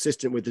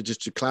consistent with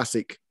just a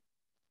classic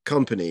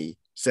company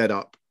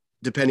setup,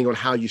 depending on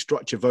how you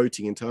structure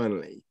voting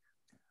internally,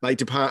 like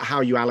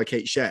how you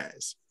allocate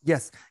shares.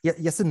 Yes,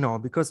 yes and no,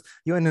 because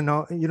you're in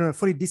a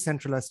fully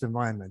decentralized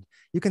environment.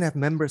 You can have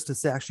members to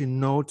say actually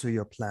no to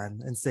your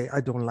plan and say,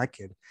 I don't like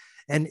it.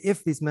 And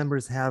if these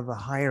members have a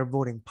higher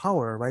voting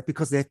power, right,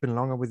 because they've been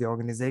longer with the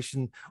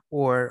organization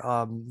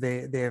or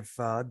they've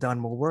done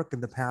more work in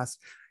the past,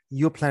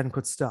 your plan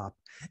could stop.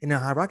 In a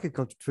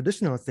hierarchical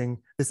traditional thing,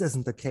 this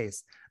isn't the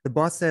case. The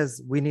boss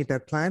says, we need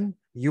that plan.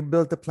 You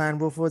build the plan,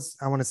 Rufus.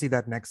 I want to see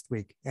that next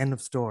week. End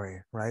of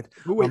story, right?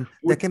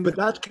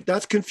 But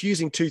that's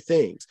confusing two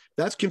things.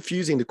 That's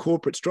confusing the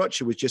corporate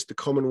structure with just the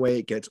common way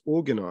it gets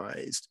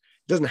organized.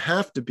 It doesn't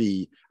have to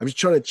be. I'm just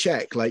trying to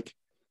check, like,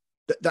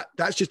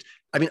 that's just,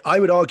 I mean, I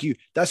would argue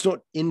that's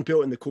not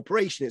inbuilt in the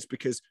corporation. It's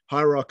because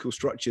hierarchical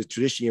structures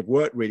traditionally have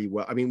worked really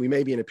well. I mean, we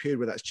may be in a period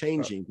where that's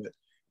changing,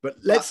 but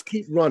let's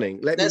keep running.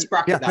 Let's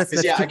bracket that,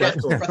 because I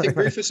think going.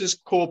 Rufus's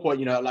core point,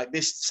 like,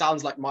 this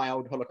sounds like my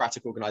old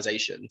holocratic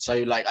organization. So,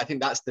 like, I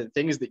think that's the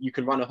thing, is that you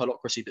can run a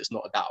holocracy that's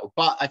not a DAO.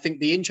 But I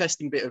think the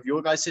interesting bit of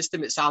your guys'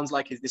 system, it sounds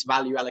like, is this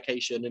value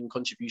allocation and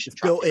contribution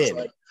tracking. Built in.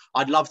 So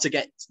I'd love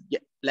to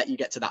let you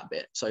get to that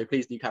bit. So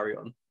please do carry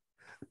on.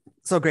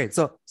 So great.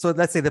 So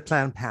let's say the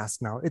plan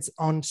passed now. It's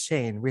on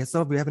chain. We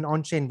have an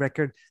on-chain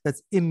record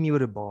that's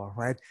immutable,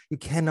 right? You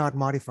cannot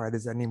modify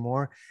this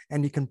anymore.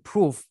 And you can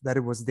prove that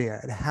it was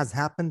there. It has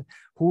happened.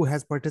 Who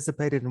has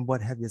participated and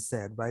what have you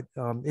said, right?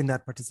 In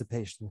that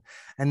participation.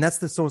 And that's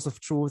the source of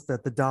truth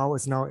that the DAO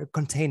is now a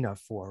container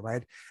for,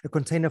 right? A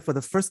container for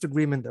the first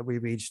agreement that we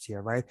reached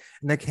here, right?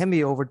 And there can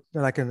be over,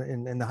 like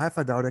in the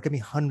Hypha DAO, there can be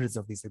hundreds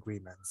of these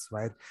agreements,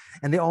 right?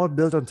 And they all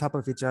build on top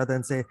of each other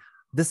and say,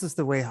 this is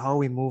the way how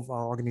we move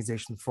our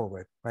organization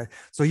forward, right?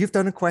 So you've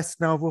done a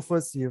quest now,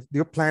 Rufus.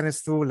 Your plan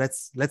is through.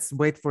 Let's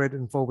wait for it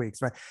in 4 weeks,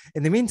 right?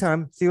 In the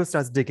meantime, Theo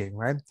starts digging,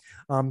 right?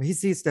 He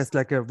sees there's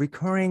like a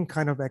recurring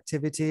kind of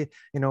activity.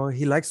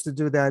 He likes to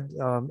do that.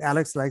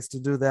 Alex likes to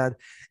do that,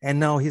 and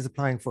now he's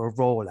applying for a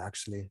role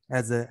actually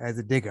as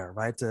a digger,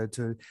 right?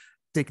 To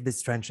dig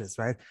these trenches,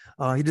 right?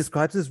 He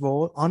describes his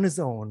role on his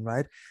own,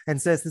 right?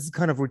 And says this is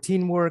kind of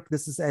routine work.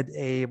 This is at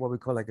what we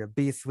call like a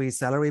B3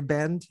 salary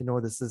band.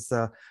 This is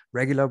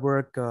regular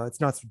work.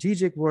 It's not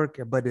strategic work,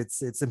 but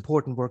it's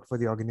important work for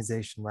the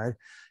organization, right?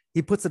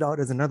 He puts it out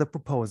as another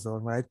proposal,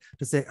 right?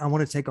 To say, I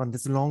want to take on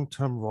this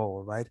long-term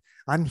role, right?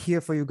 I'm here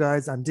for you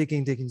guys. I'm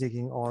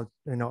digging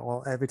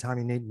all every time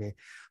you need me.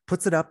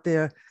 Puts it up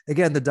there.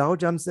 Again, the DAO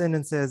jumps in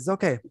and says,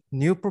 okay,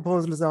 new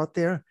proposal is out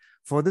there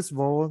for this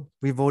role.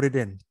 We voted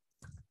in.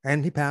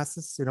 And he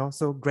passes,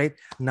 so great.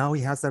 Now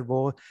he has that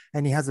role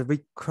and he has a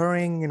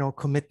recurring,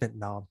 commitment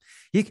now.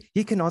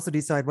 He can also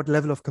decide what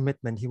level of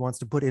commitment he wants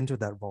to put into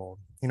that role.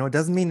 It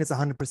doesn't mean it's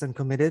 100%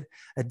 committed.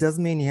 It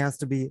doesn't mean he has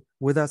to be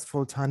with us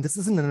full time. This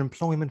isn't an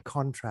employment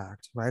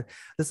contract, right?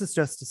 This is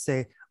just to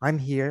say, I'm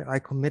here. I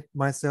commit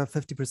myself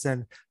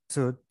 50%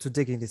 to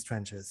digging these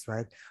trenches,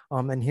 right?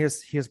 And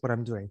here's what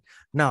I'm doing.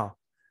 Now,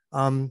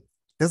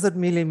 does it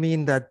really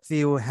mean that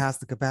Theo has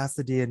the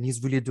capacity and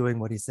he's really doing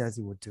what he says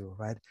he would do,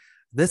 right?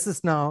 This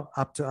is now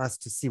up to us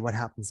to see what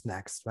happens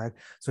next, right?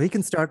 So he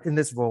can start in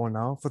this role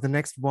now for the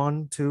next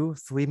 1, 2,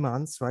 3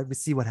 months, right? We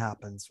see what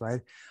happens,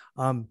 right?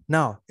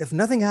 Now, if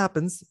nothing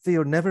happens,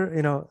 Theo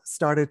never,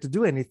 started to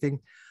do anything,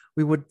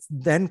 we would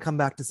then come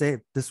back to say,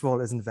 this role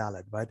isn't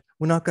valid, right?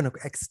 We're not going to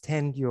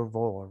extend your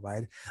role,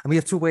 right? And we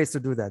have 2 ways to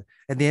do that.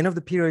 At the end of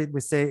the period,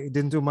 we say, it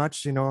didn't do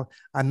much,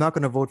 I'm not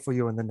going to vote for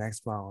you in the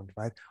next round,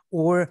 right?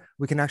 Or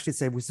we can actually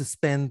say, we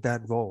suspend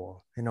that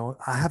role.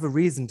 I have a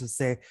reason to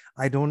say,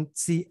 I don't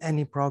see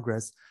any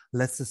progress.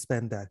 Let's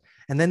suspend that.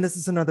 And then this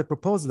is another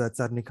proposal that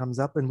suddenly comes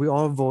up and we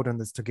all vote on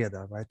this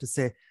together, right? To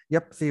say,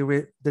 yep,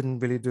 Theo didn't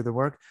really do the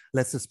work.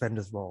 Let's suspend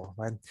his role,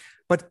 right?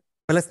 But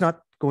let's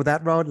not go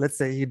that route. Let's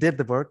say he did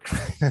the work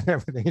and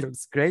everything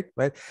looks great,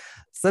 right?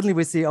 Suddenly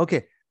we see,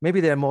 okay, maybe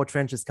there are more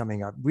trenches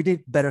coming up. We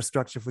need better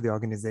structure for the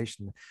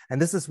organization.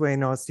 And this is where you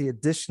now see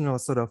additional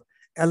sort of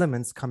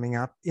elements coming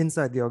up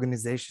inside the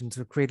organization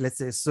to create, let's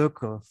say, a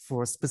circle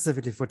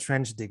specifically for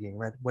trench digging,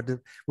 right?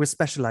 We're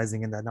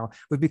specializing in that now.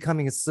 We're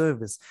becoming a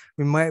service.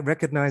 We might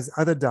recognize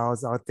other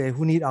DAOs out there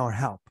who need our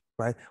help,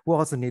 right? We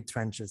also need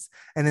trenches.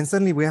 And then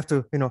suddenly we have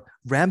to,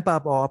 ramp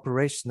up our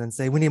operation and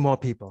say, we need more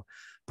people.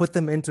 put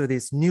them into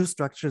these new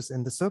structures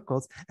in the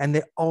circles, and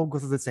they all go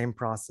through the same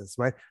process,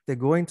 right?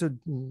 They're going to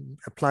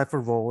apply for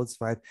roles,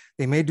 right?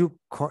 They may do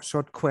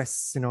short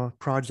quests,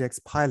 projects,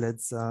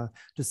 pilots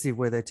to see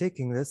where they're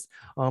taking this.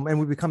 And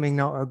we're becoming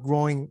now a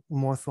growing,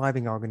 more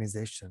thriving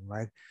organization,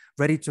 right?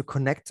 Ready to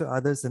connect to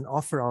others and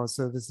offer our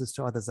services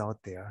to others out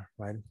there,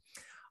 right?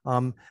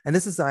 And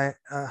this is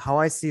how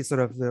I see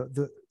sort of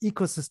the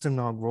ecosystem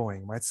now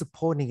growing, right?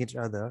 Supporting each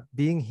other,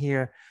 being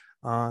here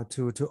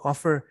to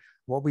offer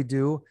what we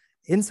do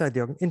inside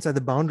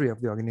the boundary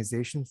of the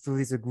organization through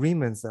these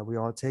agreements that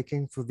we're all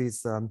taking, through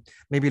these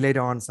maybe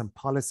later on some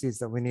policies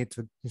that we need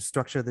to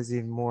structure this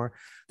even more,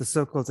 the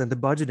circles and the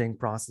budgeting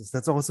process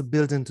that's also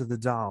built into the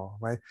DAO,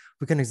 right?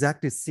 We can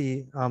exactly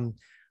see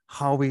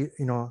how we,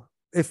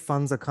 if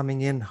funds are coming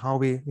in, how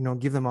we,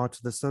 give them out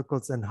to the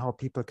circles, and how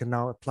people can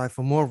now apply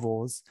for more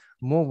roles,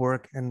 more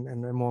work, and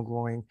a more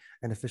growing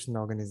and efficient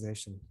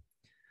organization.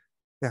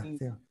 Yeah.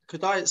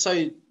 So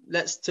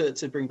let's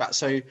to bring back.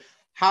 So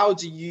how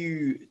do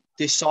you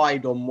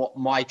decide on what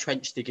my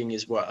trench digging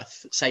is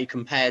worth, say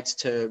compared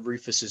to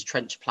Rufus's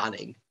trench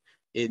planning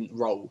in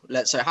role?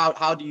 Let's say,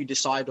 how do you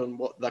decide on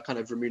what the kind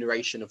of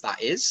remuneration of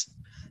that is?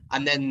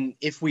 And then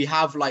if we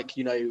have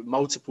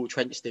multiple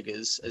trench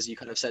diggers, as you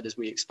kind of said, as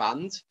we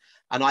expand,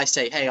 and I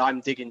say, hey, I'm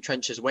digging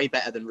trenches way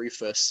better than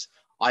Rufus,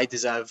 I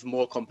deserve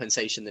more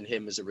compensation than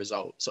him as a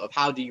result. Sort of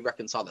how do you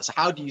reconcile that? So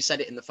how do you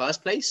set it in the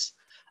first place?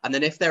 And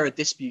then if there are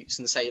disputes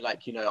and say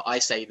I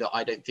say that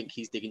I don't think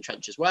he's digging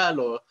trenches well,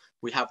 or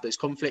we have those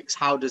conflicts,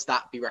 how's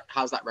that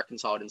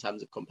reconciled in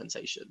terms of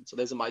compensation? So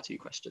those are my two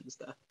questions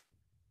there.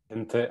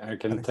 I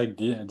can take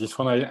this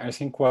one. I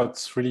think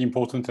what's really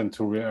important, and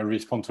to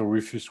respond to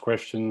Rufus'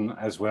 question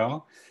as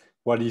well,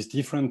 what is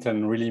different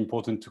and really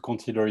important to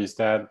consider is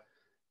that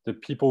the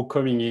people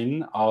coming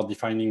in are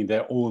defining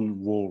their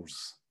own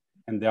roles,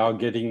 and they are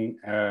getting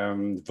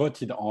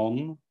voted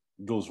on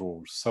those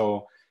roles.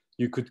 So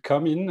you could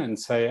come in and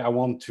say, I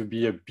want to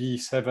be a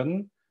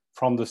B7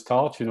 from the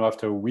start,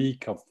 after a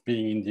week of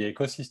being in the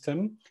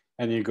ecosystem,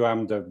 and you go,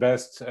 I'm the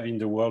best in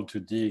the world to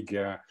dig,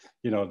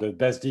 the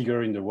best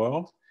digger in the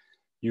world.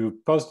 You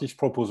post this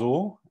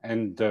proposal,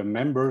 and the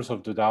members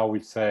of the DAO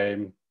will say,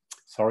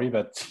 sorry,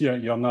 but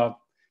you're not,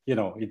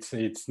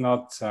 it's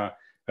not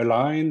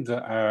aligned.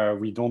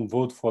 We don't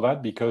vote for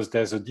that because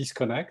there's a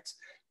disconnect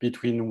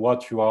between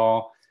what you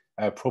are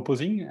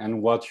proposing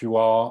and what you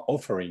are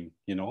offering,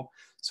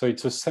 So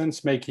it's a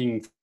sense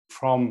making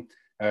from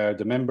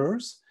the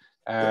members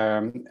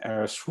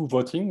through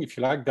voting, if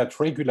you like, that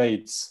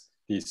regulates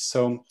this.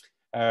 So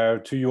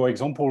to your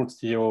example,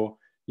 Theo,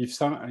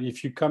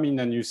 if you come in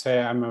and you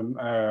say, I'm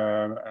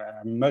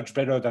much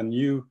better than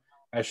you,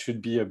 I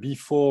should be a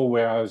B4,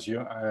 whereas you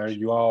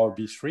are a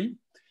B3,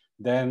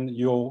 then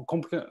you're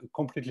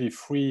completely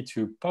free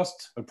to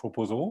post a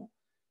proposal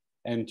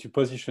and to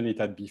position it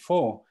at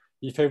B4.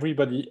 If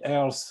everybody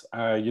else,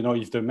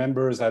 if the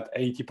members at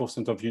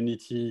 80% of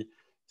Unity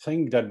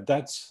think that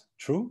that's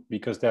true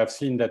because they have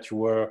seen that you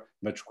were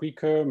much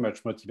quicker,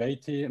 much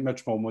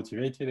more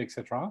motivated,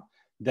 etc.,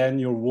 then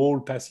your role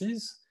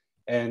passes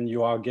and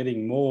you are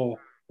getting more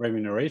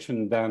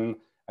remuneration than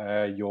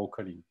your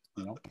colleague.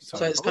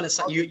 So it's kind of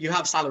you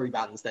have salary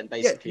bands then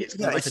basically.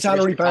 Yeah, it's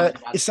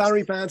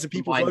salary bands and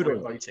people vote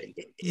on voting.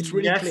 It's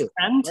really clear.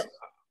 And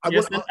I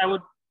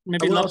would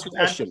maybe love to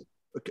add.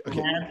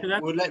 Okay. To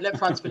that. We'll let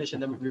Franz finish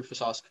and then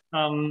Rufus ask.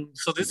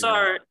 So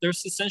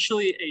there's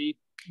essentially a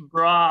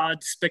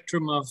broad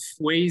spectrum of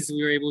ways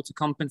we are able to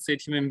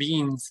compensate human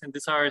beings, and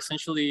these are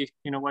essentially,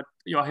 what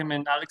Joachim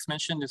and Alex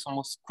mentioned is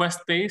almost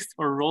quest-based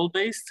or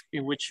role-based,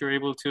 in which you're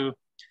able to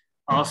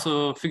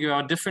also figure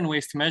out different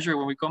ways to measure.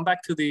 When we come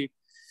back to the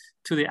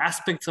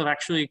aspects of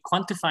actually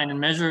quantifying and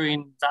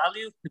measuring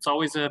value, it's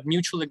always a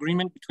mutual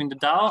agreement between the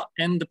DAO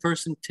and the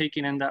person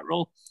taking in that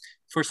role.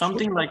 For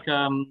something like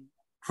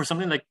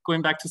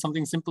going back to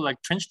something simple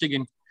like trench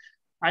digging,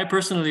 I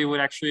personally would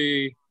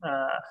actually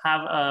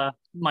have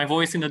my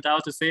voice in the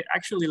DAO to say,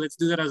 actually, let's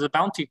do that as a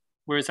bounty,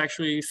 where it's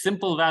actually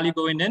simple value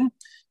going in.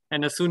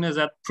 And as soon as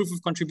that proof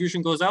of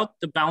contribution goes out,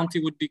 the bounty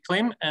would be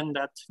claimed and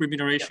that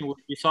remuneration would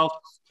be solved.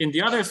 In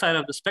the other side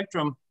of the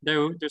spectrum,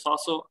 there's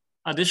also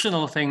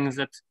additional things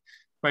that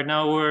right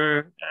now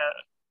we're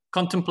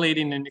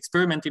contemplating and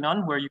experimenting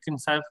on, where you can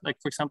have,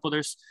 for example,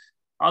 there's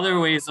other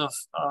ways of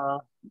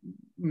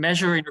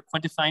measuring or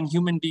quantifying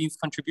human beings'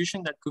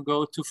 contribution that could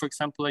go to, for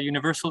example, a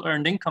universal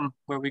earned income,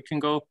 where we can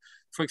go,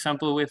 for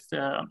example, with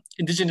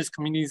indigenous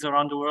communities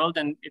around the world,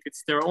 and if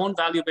it's their own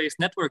value-based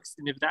networks,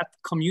 and if that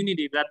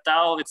community, that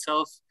DAO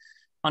itself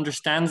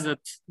understands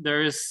that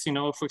there is,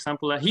 for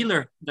example, a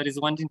healer that is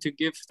wanting to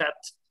give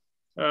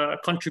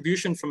that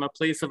contribution from a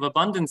place of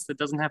abundance that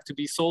doesn't have to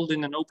be sold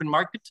in an open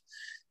market,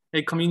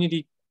 a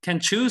community can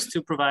choose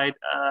to provide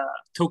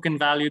token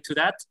value to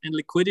that and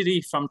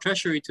liquidity from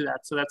treasury to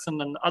that. So that's on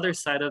the other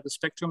side of the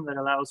spectrum that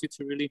allows you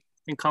to really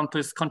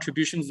encompass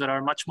contributions that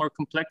are much more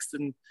complex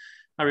than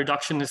a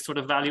reductionist sort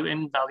of value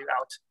in, value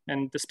out.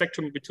 And the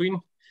spectrum in between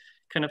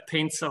kind of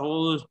paints a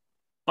whole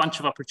bunch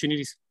of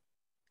opportunities.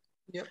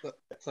 Yep.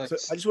 Thanks.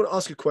 So I just want to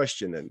ask a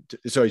question then.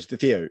 Sorry,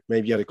 Theo,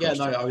 maybe you had a question.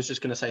 Yeah, no, I was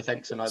just going to say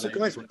thanks. And so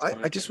guys,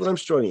 I just, what I'm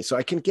struggling, so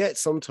I can get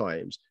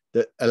sometimes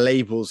that a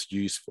label's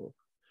useful,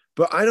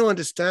 but I don't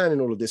understand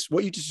in all of this.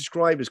 What you just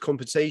described as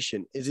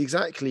compensation is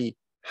exactly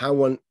how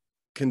one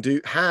can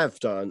do, have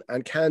done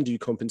and can do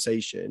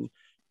compensation,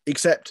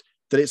 except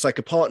that it's like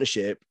a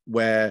partnership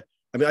where,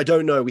 I mean, I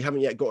don't know, we haven't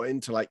yet got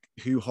into like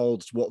who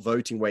holds what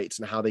voting weights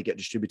and how they get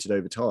distributed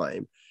over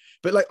time.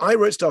 But like I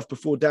wrote stuff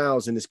before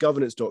DAOs in this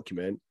governance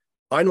document.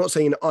 I'm not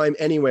saying I'm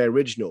anywhere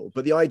original,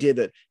 but the idea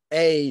that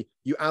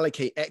you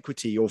allocate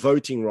equity or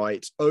voting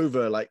rights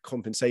over like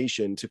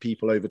compensation to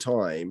people over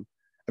time.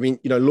 I mean,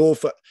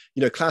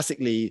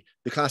 classically,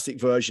 the classic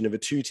version of a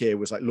two-tier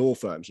was like law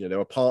firms. There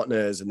were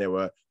partners and there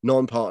were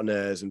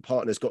non-partners, and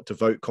partners got to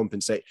vote,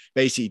 compensate,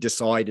 basically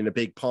decide in a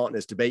big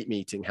partners debate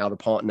meeting how the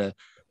partner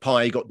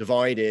pie got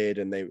divided.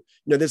 And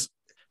there's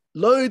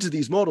loads of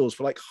these models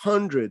for like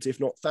hundreds, if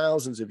not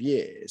thousands of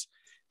years.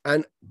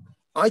 And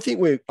I think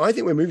we're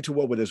moving to a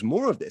world where there's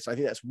more of this. I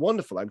think that's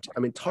wonderful.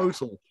 I'm in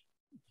total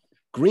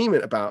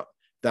agreement about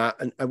that.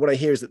 And what I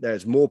hear is that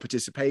there's more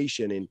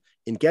participation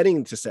in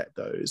getting to set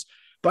those.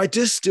 But I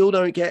just still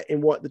don't get in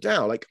what the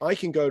DAO, like I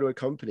can go to a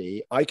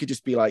company, I could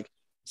just be like,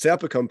 set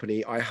up a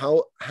company, I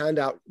hand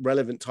out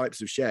relevant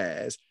types of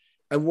shares.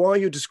 And what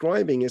you're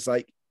describing is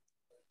like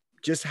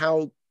just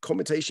how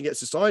compensation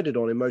gets decided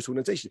on in most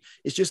organizations.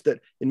 It's just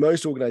that in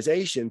most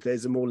organizations,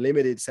 there's a more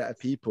limited set of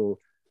people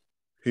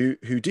who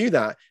do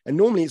that. And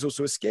normally it's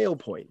also a scale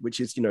point, which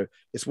is,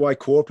 it's why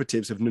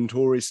cooperatives have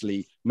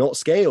notoriously not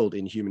scaled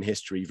in human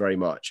history very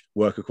much,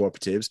 worker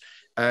cooperatives.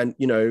 And,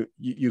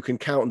 you can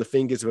count on the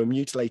fingers of a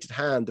mutilated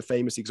hand, the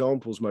famous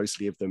examples,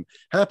 mostly of them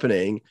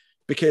happening,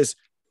 because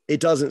it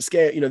doesn't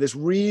scale. There's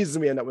reason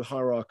we end up with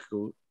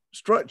hierarchical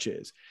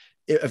structures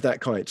of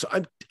that kind. So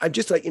I'm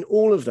just like, in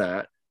all of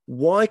that,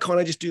 why can't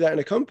I just do that in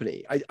a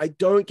company? I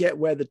don't get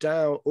where the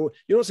DAO, or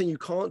you're not saying you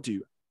can't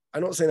do,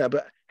 I'm not saying that,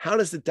 but how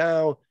does the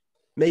DAO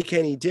make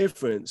any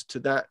difference to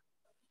that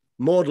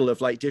model of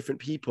like different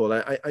people?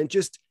 I'm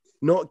just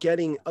not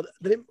getting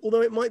that,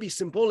 although it might be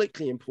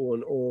symbolically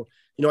important, or,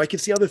 I can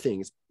see other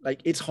things.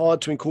 Like it's hard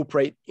to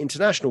incorporate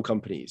international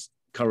companies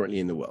currently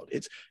in the world.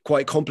 It's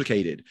quite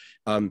complicated.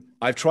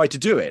 I've tried to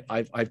do it.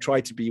 I've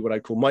tried to be what I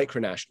call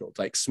micronationals,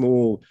 like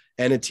small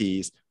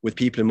entities with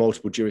people in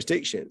multiple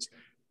jurisdictions.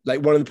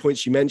 Like one of the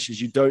points you mentioned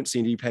is you don't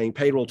seem to be paying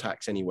payroll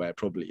tax anywhere,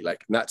 probably.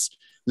 Like that's,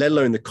 let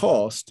alone the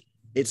cost,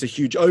 it's a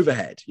huge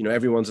overhead.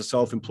 Everyone's a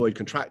self-employed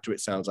contractor,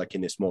 it sounds like,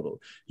 in this model.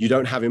 You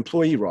don't have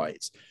employee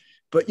rights.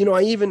 But,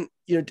 I even,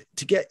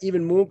 to get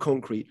even more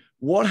concrete,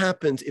 what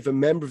happens if a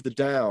member of the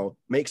DAO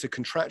makes a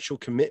contractual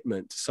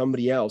commitment to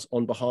somebody else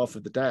on behalf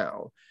of the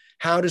DAO?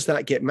 How does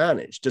that get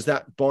managed? Does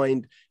that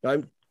bind?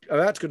 I'm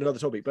about to go to another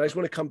topic, but I just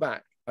want to come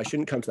back. I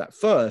shouldn't come to that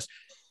first.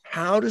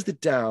 How does the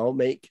DAO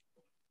make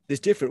this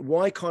different?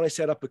 Why can't I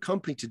set up a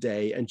company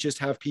today and just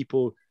have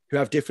people who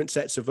have different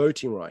sets of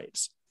voting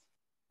rights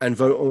and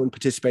vote on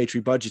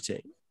participatory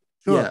budgeting?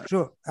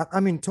 Sure. I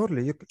mean,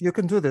 totally. You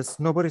can do this.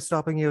 Nobody's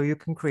stopping you. You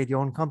can create your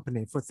own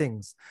company for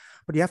things.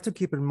 But you have to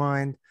keep in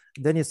mind,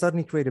 then you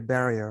suddenly create a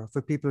barrier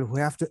for people who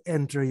have to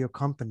enter your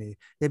company.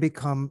 They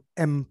become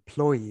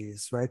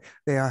employees, right?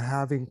 They are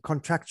having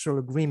contractual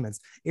agreements.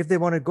 If they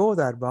want to go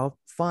that route,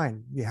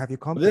 fine. You have your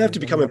company. Well, they have to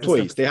become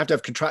employees. They have to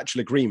have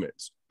contractual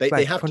agreements.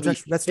 They have to be,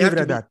 let's leave it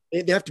at that.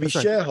 They have to be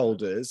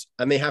shareholders,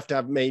 and they have to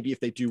have, maybe if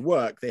they do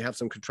work, they have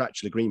some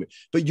contractual agreement.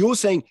 But you're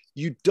saying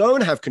you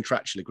don't have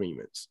contractual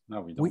agreements.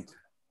 No, we don't.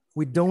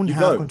 We don't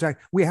have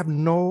contract. We have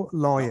no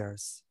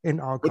lawyers in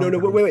our company.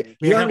 No, wait.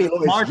 You don't have any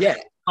lawyers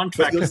yet.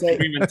 Contract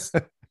agreements.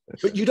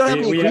 But you don't have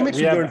any agreements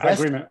with your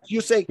investors.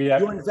 You're saying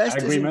your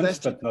investors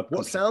invested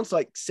what sounds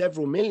like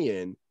several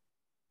million,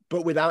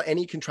 but without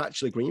any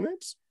contractual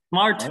agreements?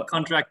 Smart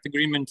contract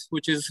agreement,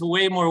 which is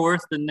way more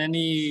worth than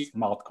any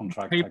smart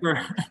contract paper.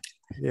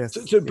 Yes.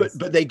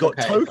 But they got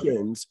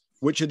tokens,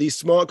 which are these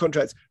smart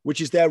contracts,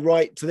 which is their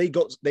right. So they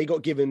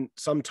got given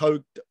some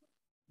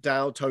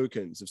DAO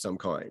tokens of some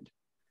kind.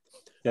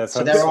 Yeah,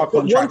 so there are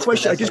one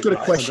question. I just got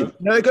a question.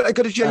 No, I got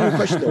a genuine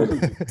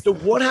question. So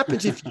what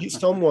happens if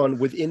someone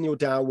within your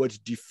DAO were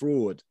to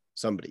defraud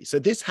somebody? So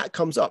this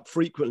comes up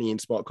frequently in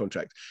smart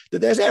contracts, that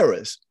there's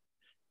errors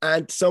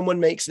and someone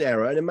makes an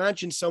error. And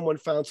imagine someone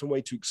found some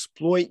way to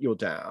exploit your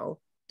DAO,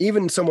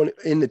 even someone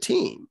in the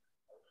team.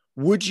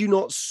 Would you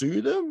not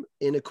sue them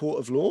in a court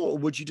of law? Or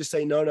would you just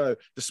say, no,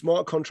 the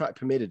smart contract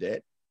permitted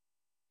it?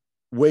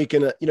 We're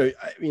going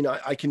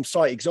to, I can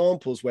cite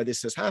examples where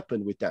this has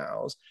happened with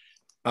DAOs.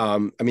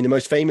 The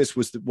most famous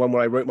was the one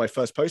where I wrote my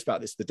first post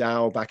about this, the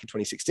DAO back in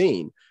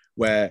 2016,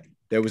 where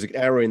there was an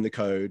error in the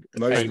code,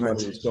 most of the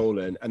money was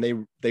stolen,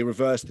 and they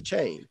reversed the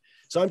chain.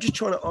 So I'm just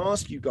trying to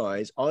ask you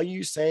guys, are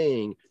you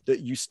saying that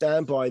you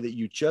stand by that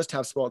you just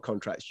have smart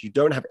contracts, you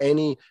don't have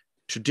any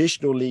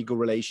traditional legal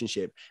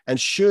relationship,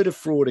 and should a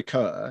fraud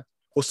occur,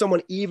 or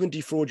someone even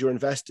defraud your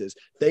investors,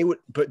 they would,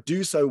 but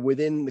do so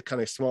within the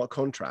kind of smart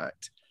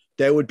contract,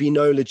 there would be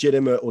no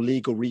legitimate or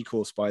legal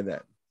recourse by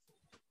them?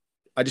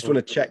 I just want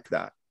to check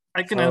that.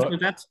 I can answer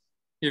that.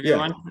 if you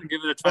want to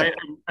give it a try.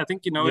 I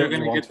think, you know, you're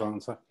going to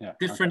get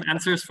different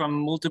answers from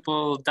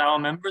multiple DAO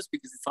members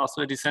because it's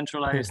also a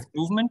decentralized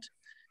movement.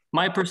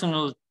 My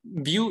personal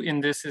view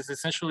in this is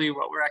essentially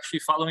what we're actually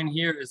following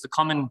here is the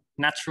common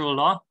natural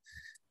law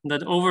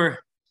that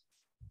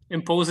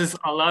imposes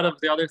a lot of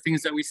the other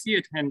things that we see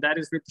it, and that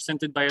is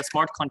represented by a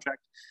smart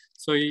contract.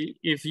 So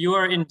if you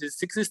are in this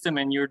ecosystem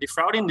and you're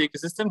defrauding the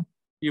ecosystem,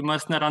 you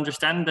must not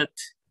understand that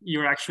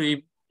you're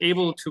actually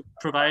able to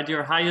provide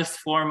your highest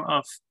form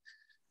of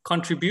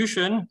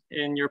contribution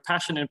and your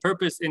passion and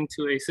purpose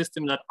into a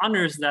system that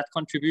honors that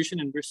contribution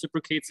and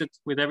reciprocates it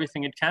with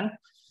everything it can.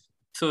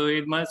 So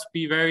it must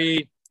be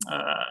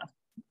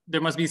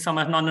there must be some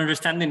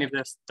non-understanding if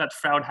that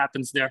fraud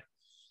happens there.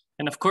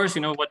 And of course,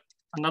 you know,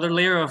 another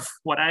layer of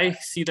what I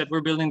see that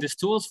we're building these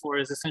tools for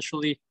is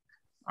essentially,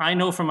 I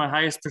know from my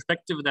highest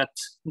perspective that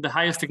the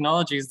highest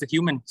technology is the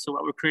human. So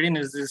what we're creating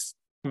is these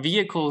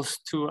vehicles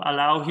to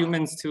allow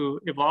humans to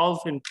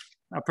evolve in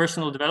a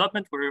personal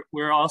development where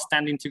we're all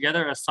standing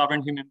together as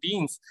sovereign human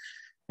beings.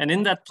 And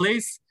in that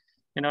place,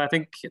 you know, I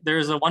think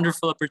there's a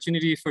wonderful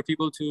opportunity for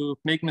people to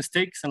make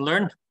mistakes and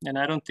learn. And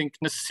I don't think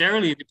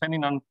necessarily,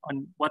 depending on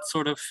what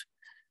sort of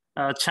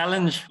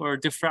challenge or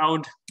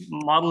defraud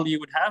model you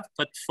would have,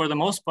 but for the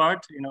most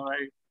part, you know,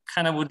 I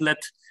kind of would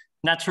let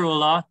natural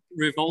law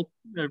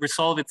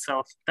resolve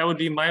itself. That would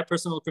be my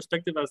personal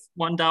perspective as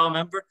one DAO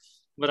member,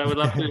 but I would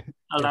love to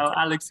allow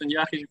Alex and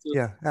Joachim to.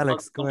 Yeah,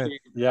 Alex, go ahead.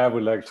 Yeah, I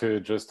would like to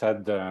just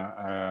add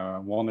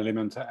one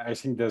element. I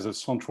think there's a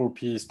central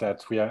piece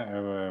that we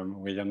are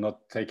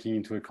not taking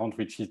into account,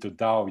 which is the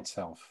DAO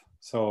itself.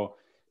 So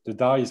the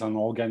DAO is an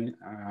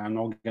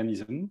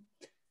organism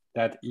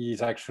that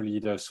is actually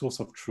the source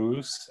of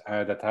truth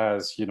that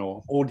has, you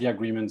know, all the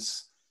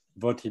agreements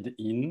voted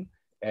in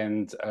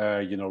and,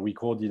 you know,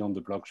 recorded on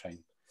the blockchain.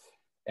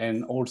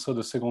 And also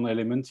the second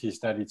element is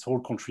that it's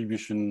all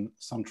contribution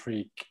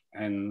centric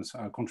and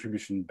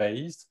contribution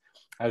based,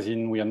 as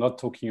in we are not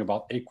talking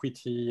about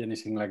equity,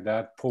 anything like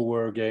that,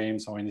 power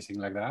games or anything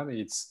like that.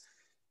 It's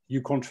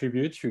you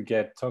contribute, you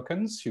get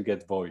tokens, you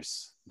get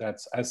voice.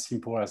 That's as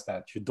simple as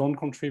that. You don't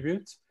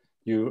contribute,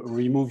 you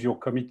remove your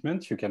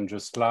commitment, you can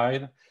just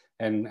slide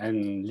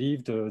and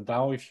leave the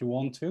DAO if you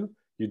want to.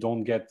 You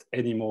don't get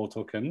any more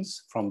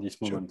tokens from this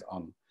moment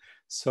on.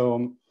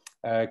 So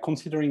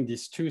considering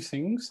these two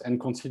things and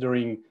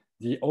considering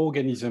the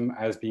organism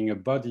as being a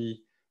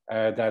body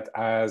that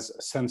has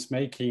sense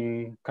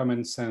making,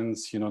 common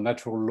sense, you know,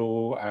 natural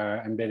law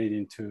embedded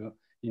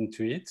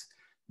into it,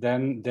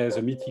 then there's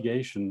a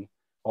mitigation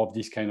of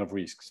these kind of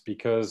risks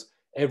because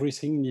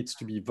everything needs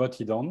to be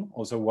voted on,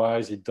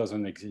 otherwise it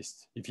doesn't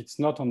exist. If it's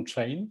not on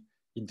chain,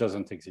 it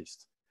doesn't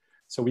exist.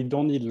 So we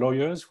don't need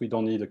lawyers, we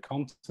don't need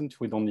accountants,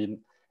 we don't need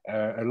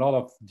a lot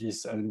of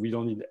this, and we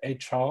don't need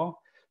HR,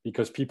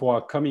 because people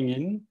are coming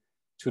in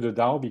to the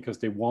DAO because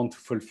they want to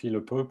fulfill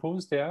a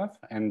purpose they have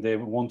and they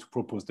want to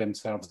propose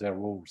themselves their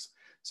roles.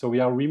 So we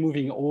are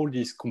removing all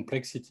this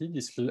complexity,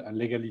 these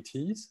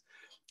legalities,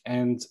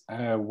 and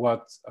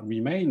what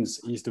remains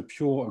is the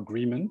pure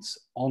agreement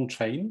on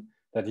chain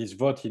that is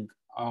voted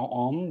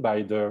on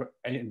by the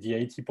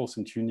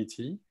 80%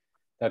 unity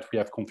that we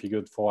have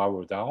configured for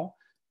our DAO.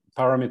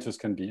 Parameters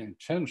can be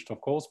changed,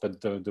 of course, but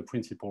the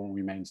principle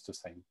remains the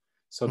same.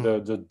 So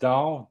the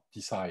DAO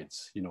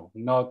decides, you know,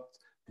 not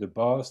the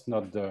boss,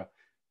 not the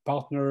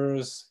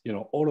partners, you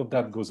know, all of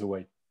that goes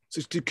away.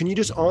 So can you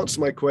just answer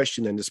my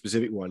question then, the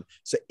specific one?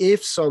 So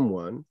if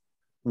someone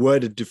were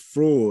to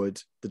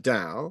defraud the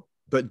DAO,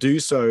 but do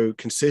so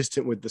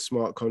consistent with the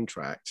smart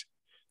contract,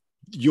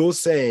 you're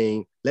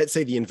saying, let's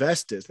say the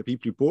investors, the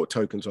people who bought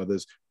tokens,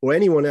 others, or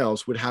anyone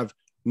else would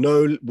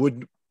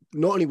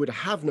not only would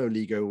have no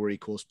legal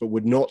recourse, but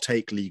would not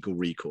take legal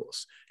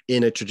recourse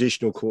in a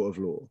traditional court of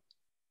law.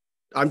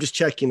 I'm just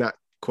checking that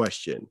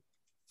question.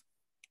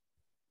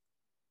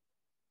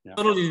 Yeah.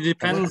 Totally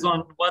depends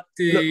on what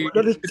the.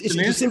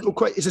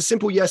 It's a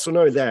simple yes or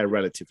no there,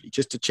 relatively,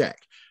 just to check.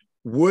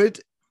 Would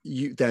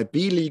there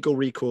be legal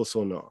recourse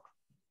or not?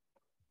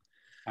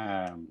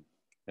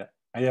 Yeah,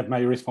 I have my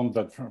response,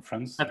 but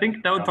Franz. I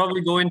think that would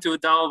probably go into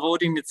DAO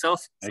voting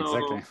itself. So.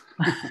 Exactly.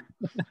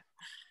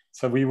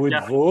 So we would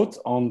vote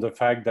on the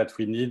fact that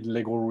we need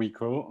legal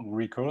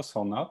recourse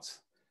or not.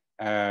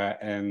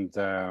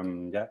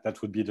 That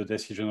would be the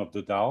decision of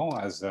the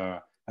DAO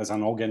as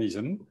an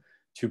organism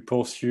to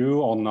pursue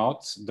or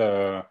not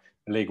the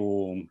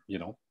legal, you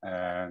know,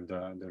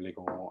 the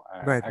legal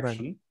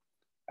action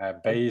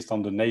based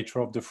on the nature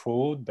of the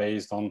fraud,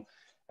 based on,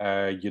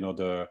 you know,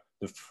 the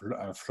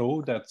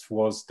flow that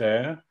was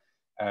there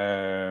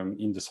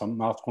in the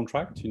smart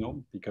contract, you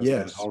know, because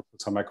there's also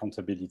some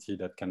accountability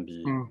that can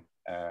be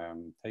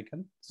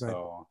taken.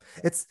 So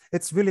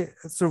it's really,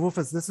 so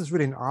Rufus, this is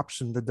really an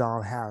option the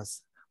DAO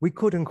has. We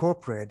could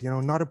incorporate, you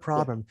know, not a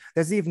problem.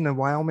 There's even a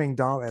Wyoming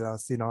DAO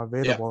LLC, you know,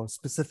 available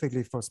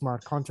specifically for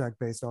smart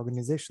contract-based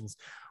organizations.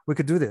 We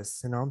could do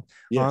this, you know.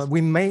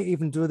 We may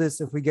even do this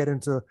if we get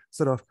into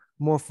sort of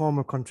more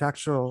formal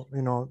contractual,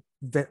 you know,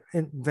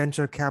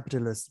 venture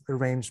capitalist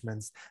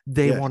arrangements.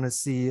 They want to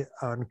see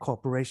an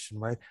incorporation,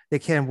 right? They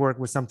can't work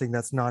with something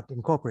that's not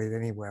incorporated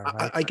anywhere.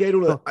 Right? I get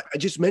all that. I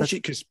just mentioned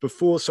it because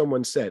before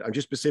someone said, I'm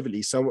just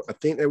specifically, I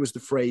think there was the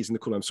phrase in the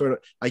call. I'm sorry,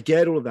 I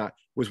get all of that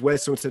was where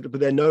someone said,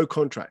 but there are no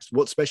contracts.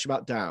 What's special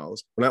about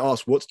DAOs? When I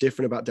asked what's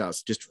different about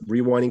DAOs, just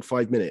rewinding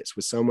 5 minutes,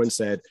 where someone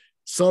said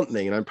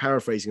something, and I'm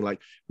paraphrasing, like,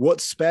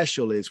 what's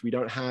special is we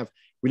don't have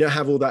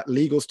all that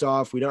legal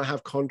stuff. We don't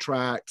have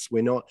contracts.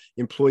 We're not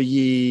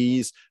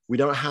employees. We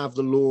don't have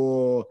the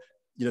law.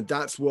 You know,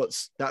 that's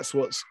what's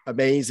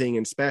amazing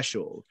and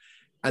special.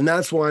 And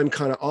that's why I'm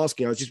kind of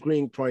asking. I was just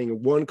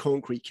providing one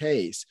concrete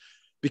case,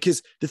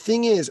 because the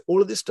thing is,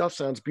 all of this stuff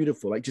sounds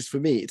beautiful. Like, just for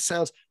me,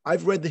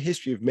 I've read the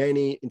history of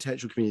many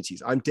intentional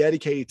communities. I'm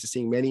dedicated to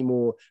seeing many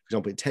more, for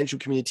example, intentional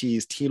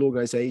communities, teal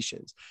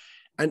organizations.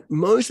 And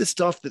most of the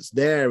stuff that's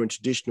there in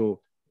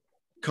traditional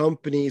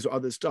companies or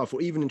other stuff,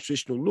 or even in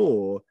traditional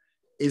law,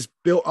 is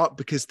built up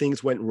because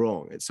things went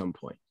wrong at some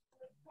point.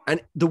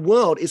 And the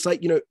world, it's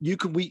like, you know,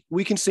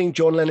 we can sing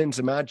John Lennon's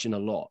Imagine a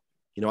lot.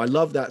 You know, I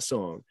love that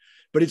song,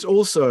 but it's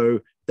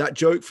also that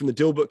joke from the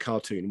Dilbert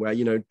cartoon where,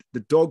 you know,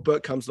 the dog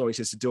Bert comes along, he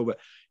says to Dilbert,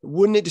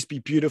 wouldn't it just be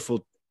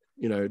beautiful,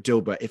 you know,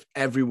 Dilbert, if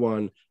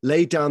everyone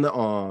laid down their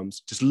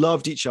arms, just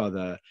loved each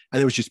other, and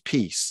there was just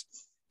peace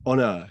on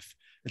earth.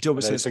 And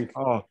Dilbert says,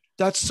 oh,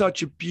 that's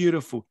such a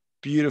beautiful,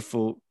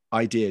 beautiful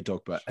idea,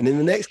 Dogbert. And in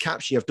the next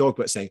caption, you have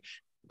Dogbert saying,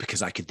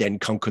 because I could then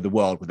conquer the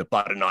world with a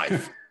butter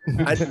knife. And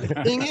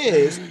the thing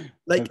is,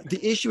 like,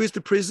 the issue is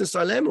the prisoner's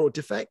dilemma or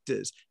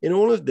defectors. In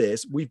all of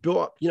this, we've built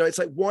up, you know, it's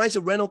like, why is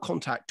a rental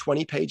contract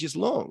 20 pages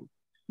long?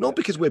 Not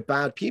because we're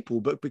bad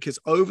people, but because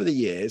over the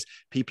years,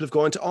 people have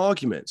gone into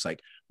arguments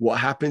like, what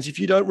happens if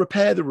you don't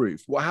repair the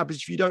roof? What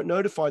happens if you don't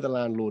notify the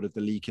landlord of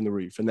the leak in the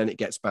roof and then it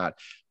gets bad?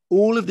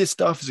 All of this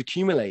stuff is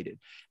accumulated.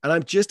 And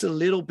I'm just a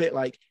little bit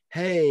like,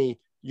 hey,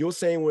 you're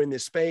saying we're in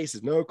this space,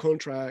 there's no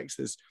contracts,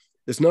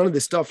 there's none of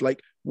this stuff.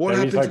 Like, what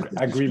happens if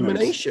there's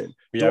discrimination?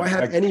 Do I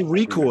have any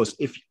recourse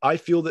if I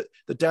feel that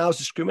the DAOs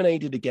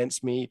discriminated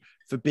against me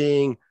for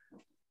being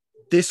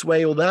this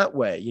way or that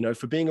way, you know,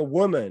 for being a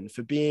woman,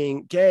 for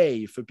being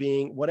gay, for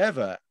being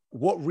whatever?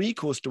 What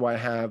recourse do I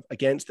have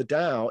against the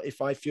DAO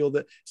if I feel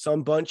that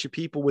some bunch of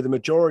people with a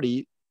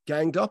majority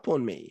ganged up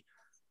on me?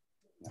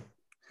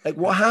 Like,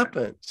 what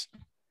happens?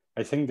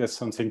 I think there's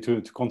something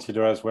to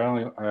consider as well,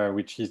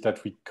 which is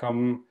that we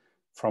come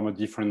from a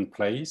different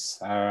place,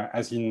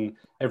 as in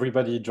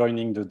everybody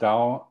joining the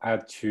DAO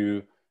had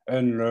to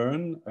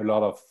unlearn a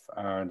lot of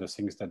the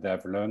things that they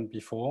have learned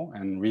before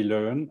and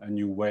relearn a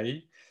new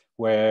way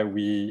where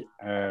we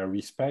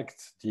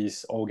respect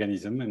this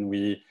organism and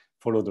we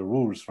follow the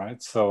rules,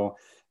 right? So,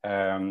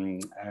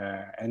 and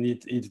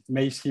it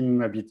may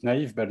seem a bit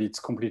naive, but it's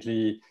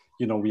completely,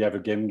 you know, we have a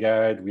game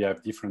guide, we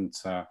have different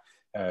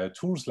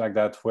tools like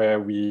that where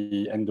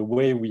and the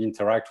way we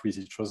interact with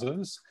each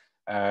other's,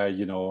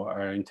 you know,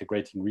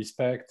 integrating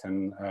respect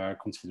and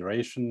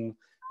consideration,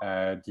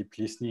 deep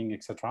listening,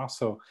 etc.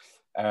 So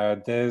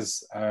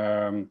it's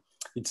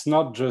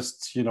not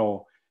just, you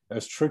know, a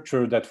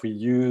structure that we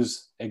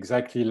use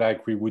exactly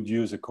like we would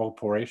use a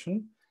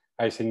corporation.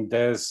 I think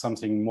there's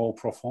something more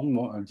profound,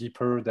 more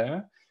deeper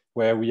there,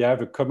 where we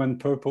have a common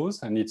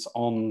purpose and it's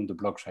on the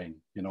blockchain.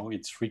 You know,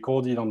 it's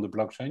recorded on the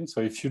blockchain.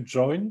 So if you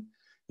join,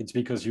 it's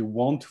because you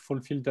want to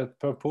fulfill that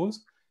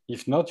purpose.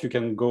 If not, you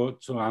can go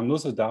to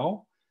another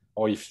DAO,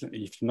 or if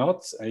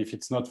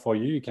it's not for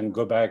you, you can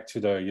go back to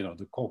the, you know,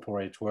 the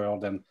corporate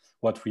world and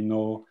what we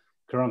know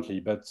currently.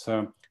 But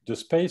the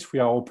space we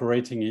are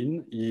operating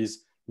in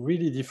is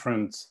really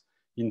different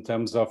in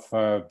terms of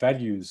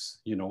values,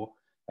 you know,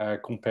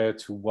 compared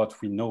to what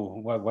we know,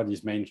 what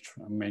is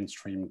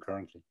mainstream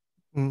currently.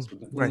 So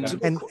right.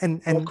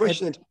 And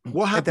question is,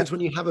 what happens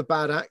when you have a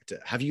bad actor?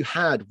 Have you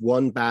had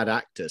one bad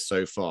actor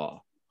so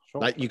far?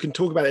 Sure. Like, you can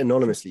talk about it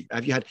anonymously.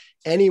 Have you had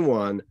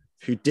anyone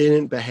who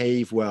didn't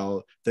behave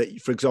well,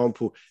 that, for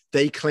example,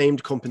 they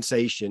claimed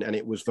compensation and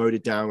it was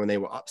voted down and they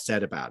were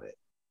upset about it?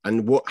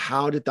 And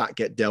how did that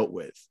get dealt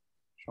with?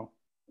 Sure.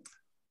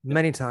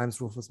 Many times,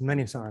 Rufus,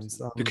 many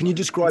times. Can you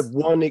describe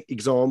one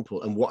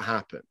example and what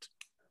happened?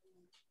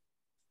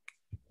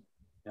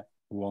 Yeah,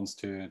 who wants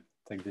to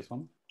take this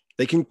one?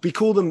 We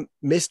call them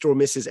Mr. or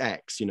Mrs.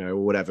 X, you know,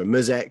 or whatever,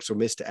 Ms. X or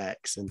Mr.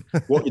 X, and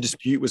what the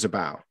dispute was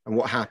about and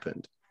what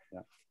happened.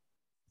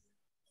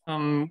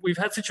 We've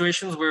had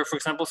situations where, for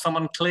example,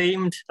 someone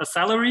claimed a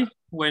salary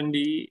when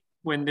the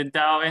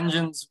DAO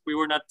engines, we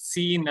were not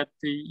seeing that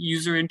the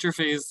user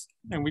interface,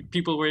 and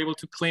people were able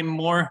to claim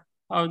more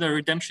of the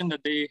redemption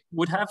that they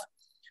would have.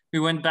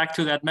 We went back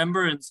to that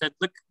member and said,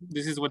 look,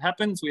 this is what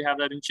happens. We have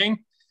that in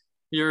chain.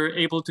 You're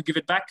able to give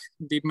it back.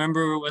 The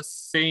member was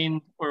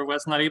saying, or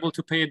was not able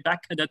to pay it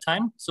back at that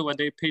time. So what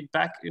they paid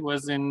back, it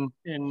was in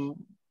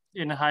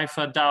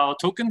Hypha DAO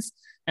tokens,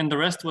 and the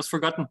rest was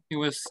forgotten. It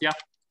was,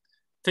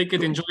 take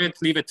it, enjoy it,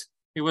 leave it.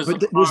 It was.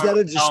 But was that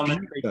a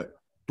dispute?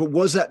 But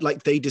was that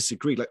like they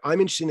disagreed? Like, I'm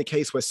interested in a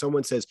case where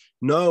someone says,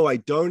 no, I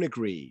don't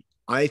agree.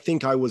 I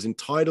think I was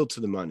entitled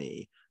to the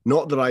money.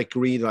 Not that I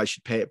agree that I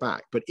should pay it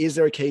back, but is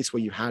there a case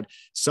where you had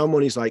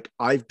someone who's like,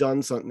 I've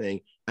done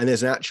something and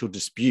there's an actual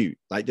dispute,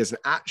 like there's an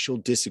actual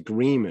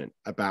disagreement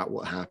about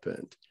what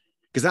happened?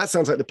 Because that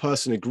sounds like the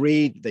person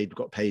agreed they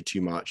got paid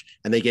too much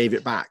and they gave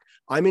it back.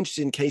 I'm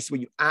interested in cases where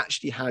you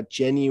actually had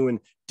genuine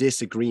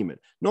disagreement,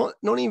 not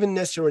even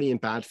necessarily in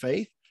bad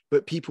faith,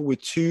 but people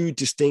with two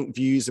distinct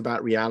views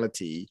about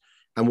reality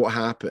and what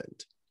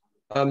happened.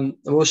 I'm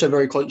also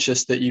very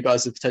conscious that you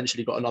guys have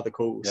potentially got another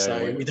call, Yeah,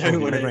 so we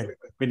don't want to.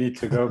 We need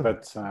to go,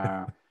 but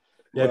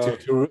yeah,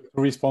 to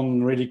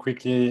respond really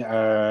quickly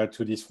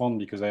to this one,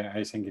 because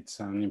I think it's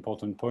an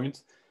important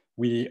point.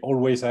 We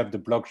always have the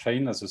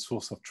blockchain as a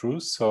source of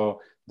truth.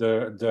 So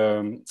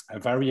the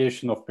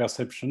variation of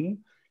perception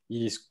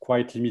is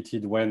quite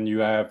limited when you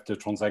have the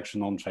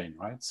transaction on chain,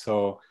 right?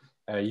 So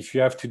if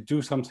you have to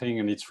do something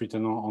and it's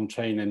written on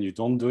chain and you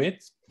don't do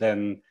it,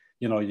 then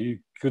you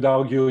could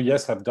argue,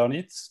 yes, I've done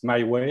it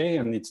my way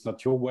and it's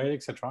not your way,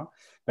 etc.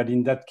 But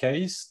in that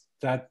case,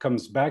 that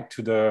comes back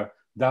to the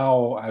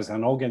DAO as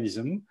an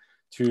organism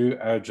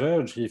to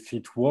judge if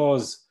it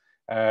was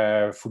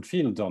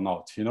fulfilled or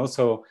not.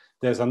 So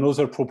there's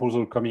another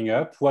proposal coming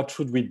up. What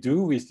should we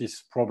do with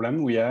this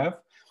problem we have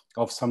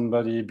of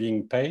somebody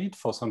being paid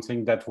for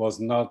something that was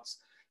not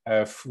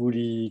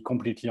fully,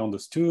 completely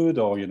understood,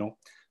 or,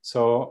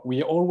 So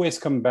we always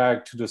come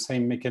back to the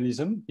same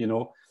mechanism,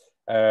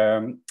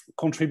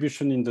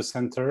 contribution in the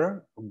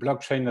center,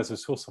 blockchain as a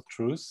source of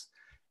truth,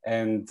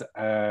 and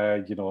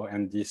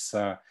and this,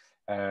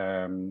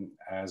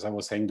 as I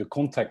was saying, the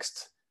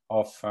context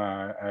of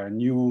a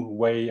new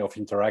way of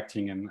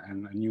interacting and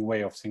a new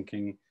way of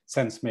thinking,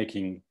 sense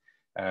making,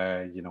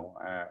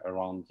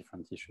 around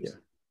different issues. Yeah.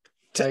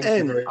 To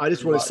end, I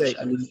just want to say,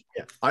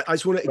 I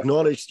just want to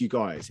acknowledge you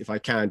guys, if I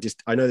can.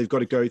 I know they've got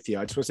to go, Theo.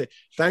 I just want to say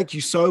thank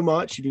you so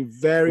much. You've been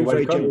very,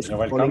 very generous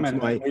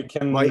responding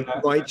to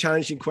my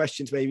challenging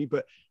questions, maybe.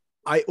 But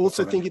I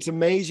also think it's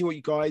amazing what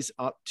you guys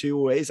are up to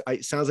always.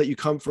 It sounds like you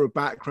come from a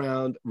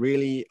background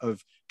really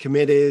of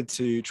committed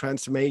to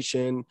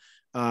transformation.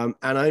 And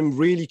I'm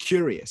really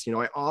curious.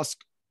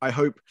 I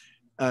hope,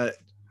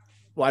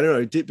 well, I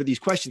don't know, but these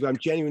questions, but I'm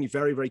genuinely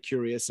very, very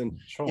curious. And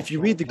if you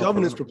read the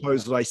governance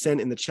proposal I sent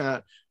in the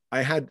chat,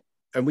 and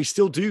we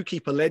still do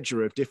keep a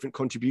ledger of different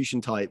contribution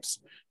types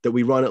that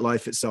we run at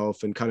Life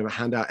Itself and kind of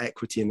hand out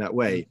equity in that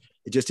way.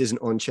 It just isn't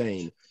on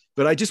chain.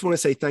 But I just want to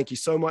say thank you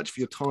so much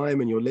for your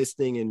time and your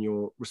listening and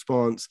your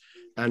response.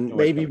 And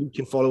maybe we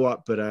can follow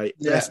up, but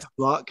best of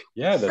luck.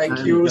 Yeah,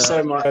 thank you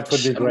so much. That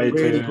would be great.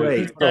 Really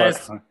great.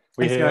 Guys.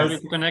 Thanks, guys.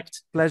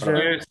 Connect.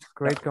 Pleasure.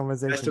 Great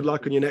conversation. Best of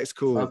luck on your next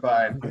call.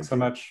 Bye-bye. Thanks so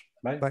much.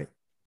 Bye. Bye.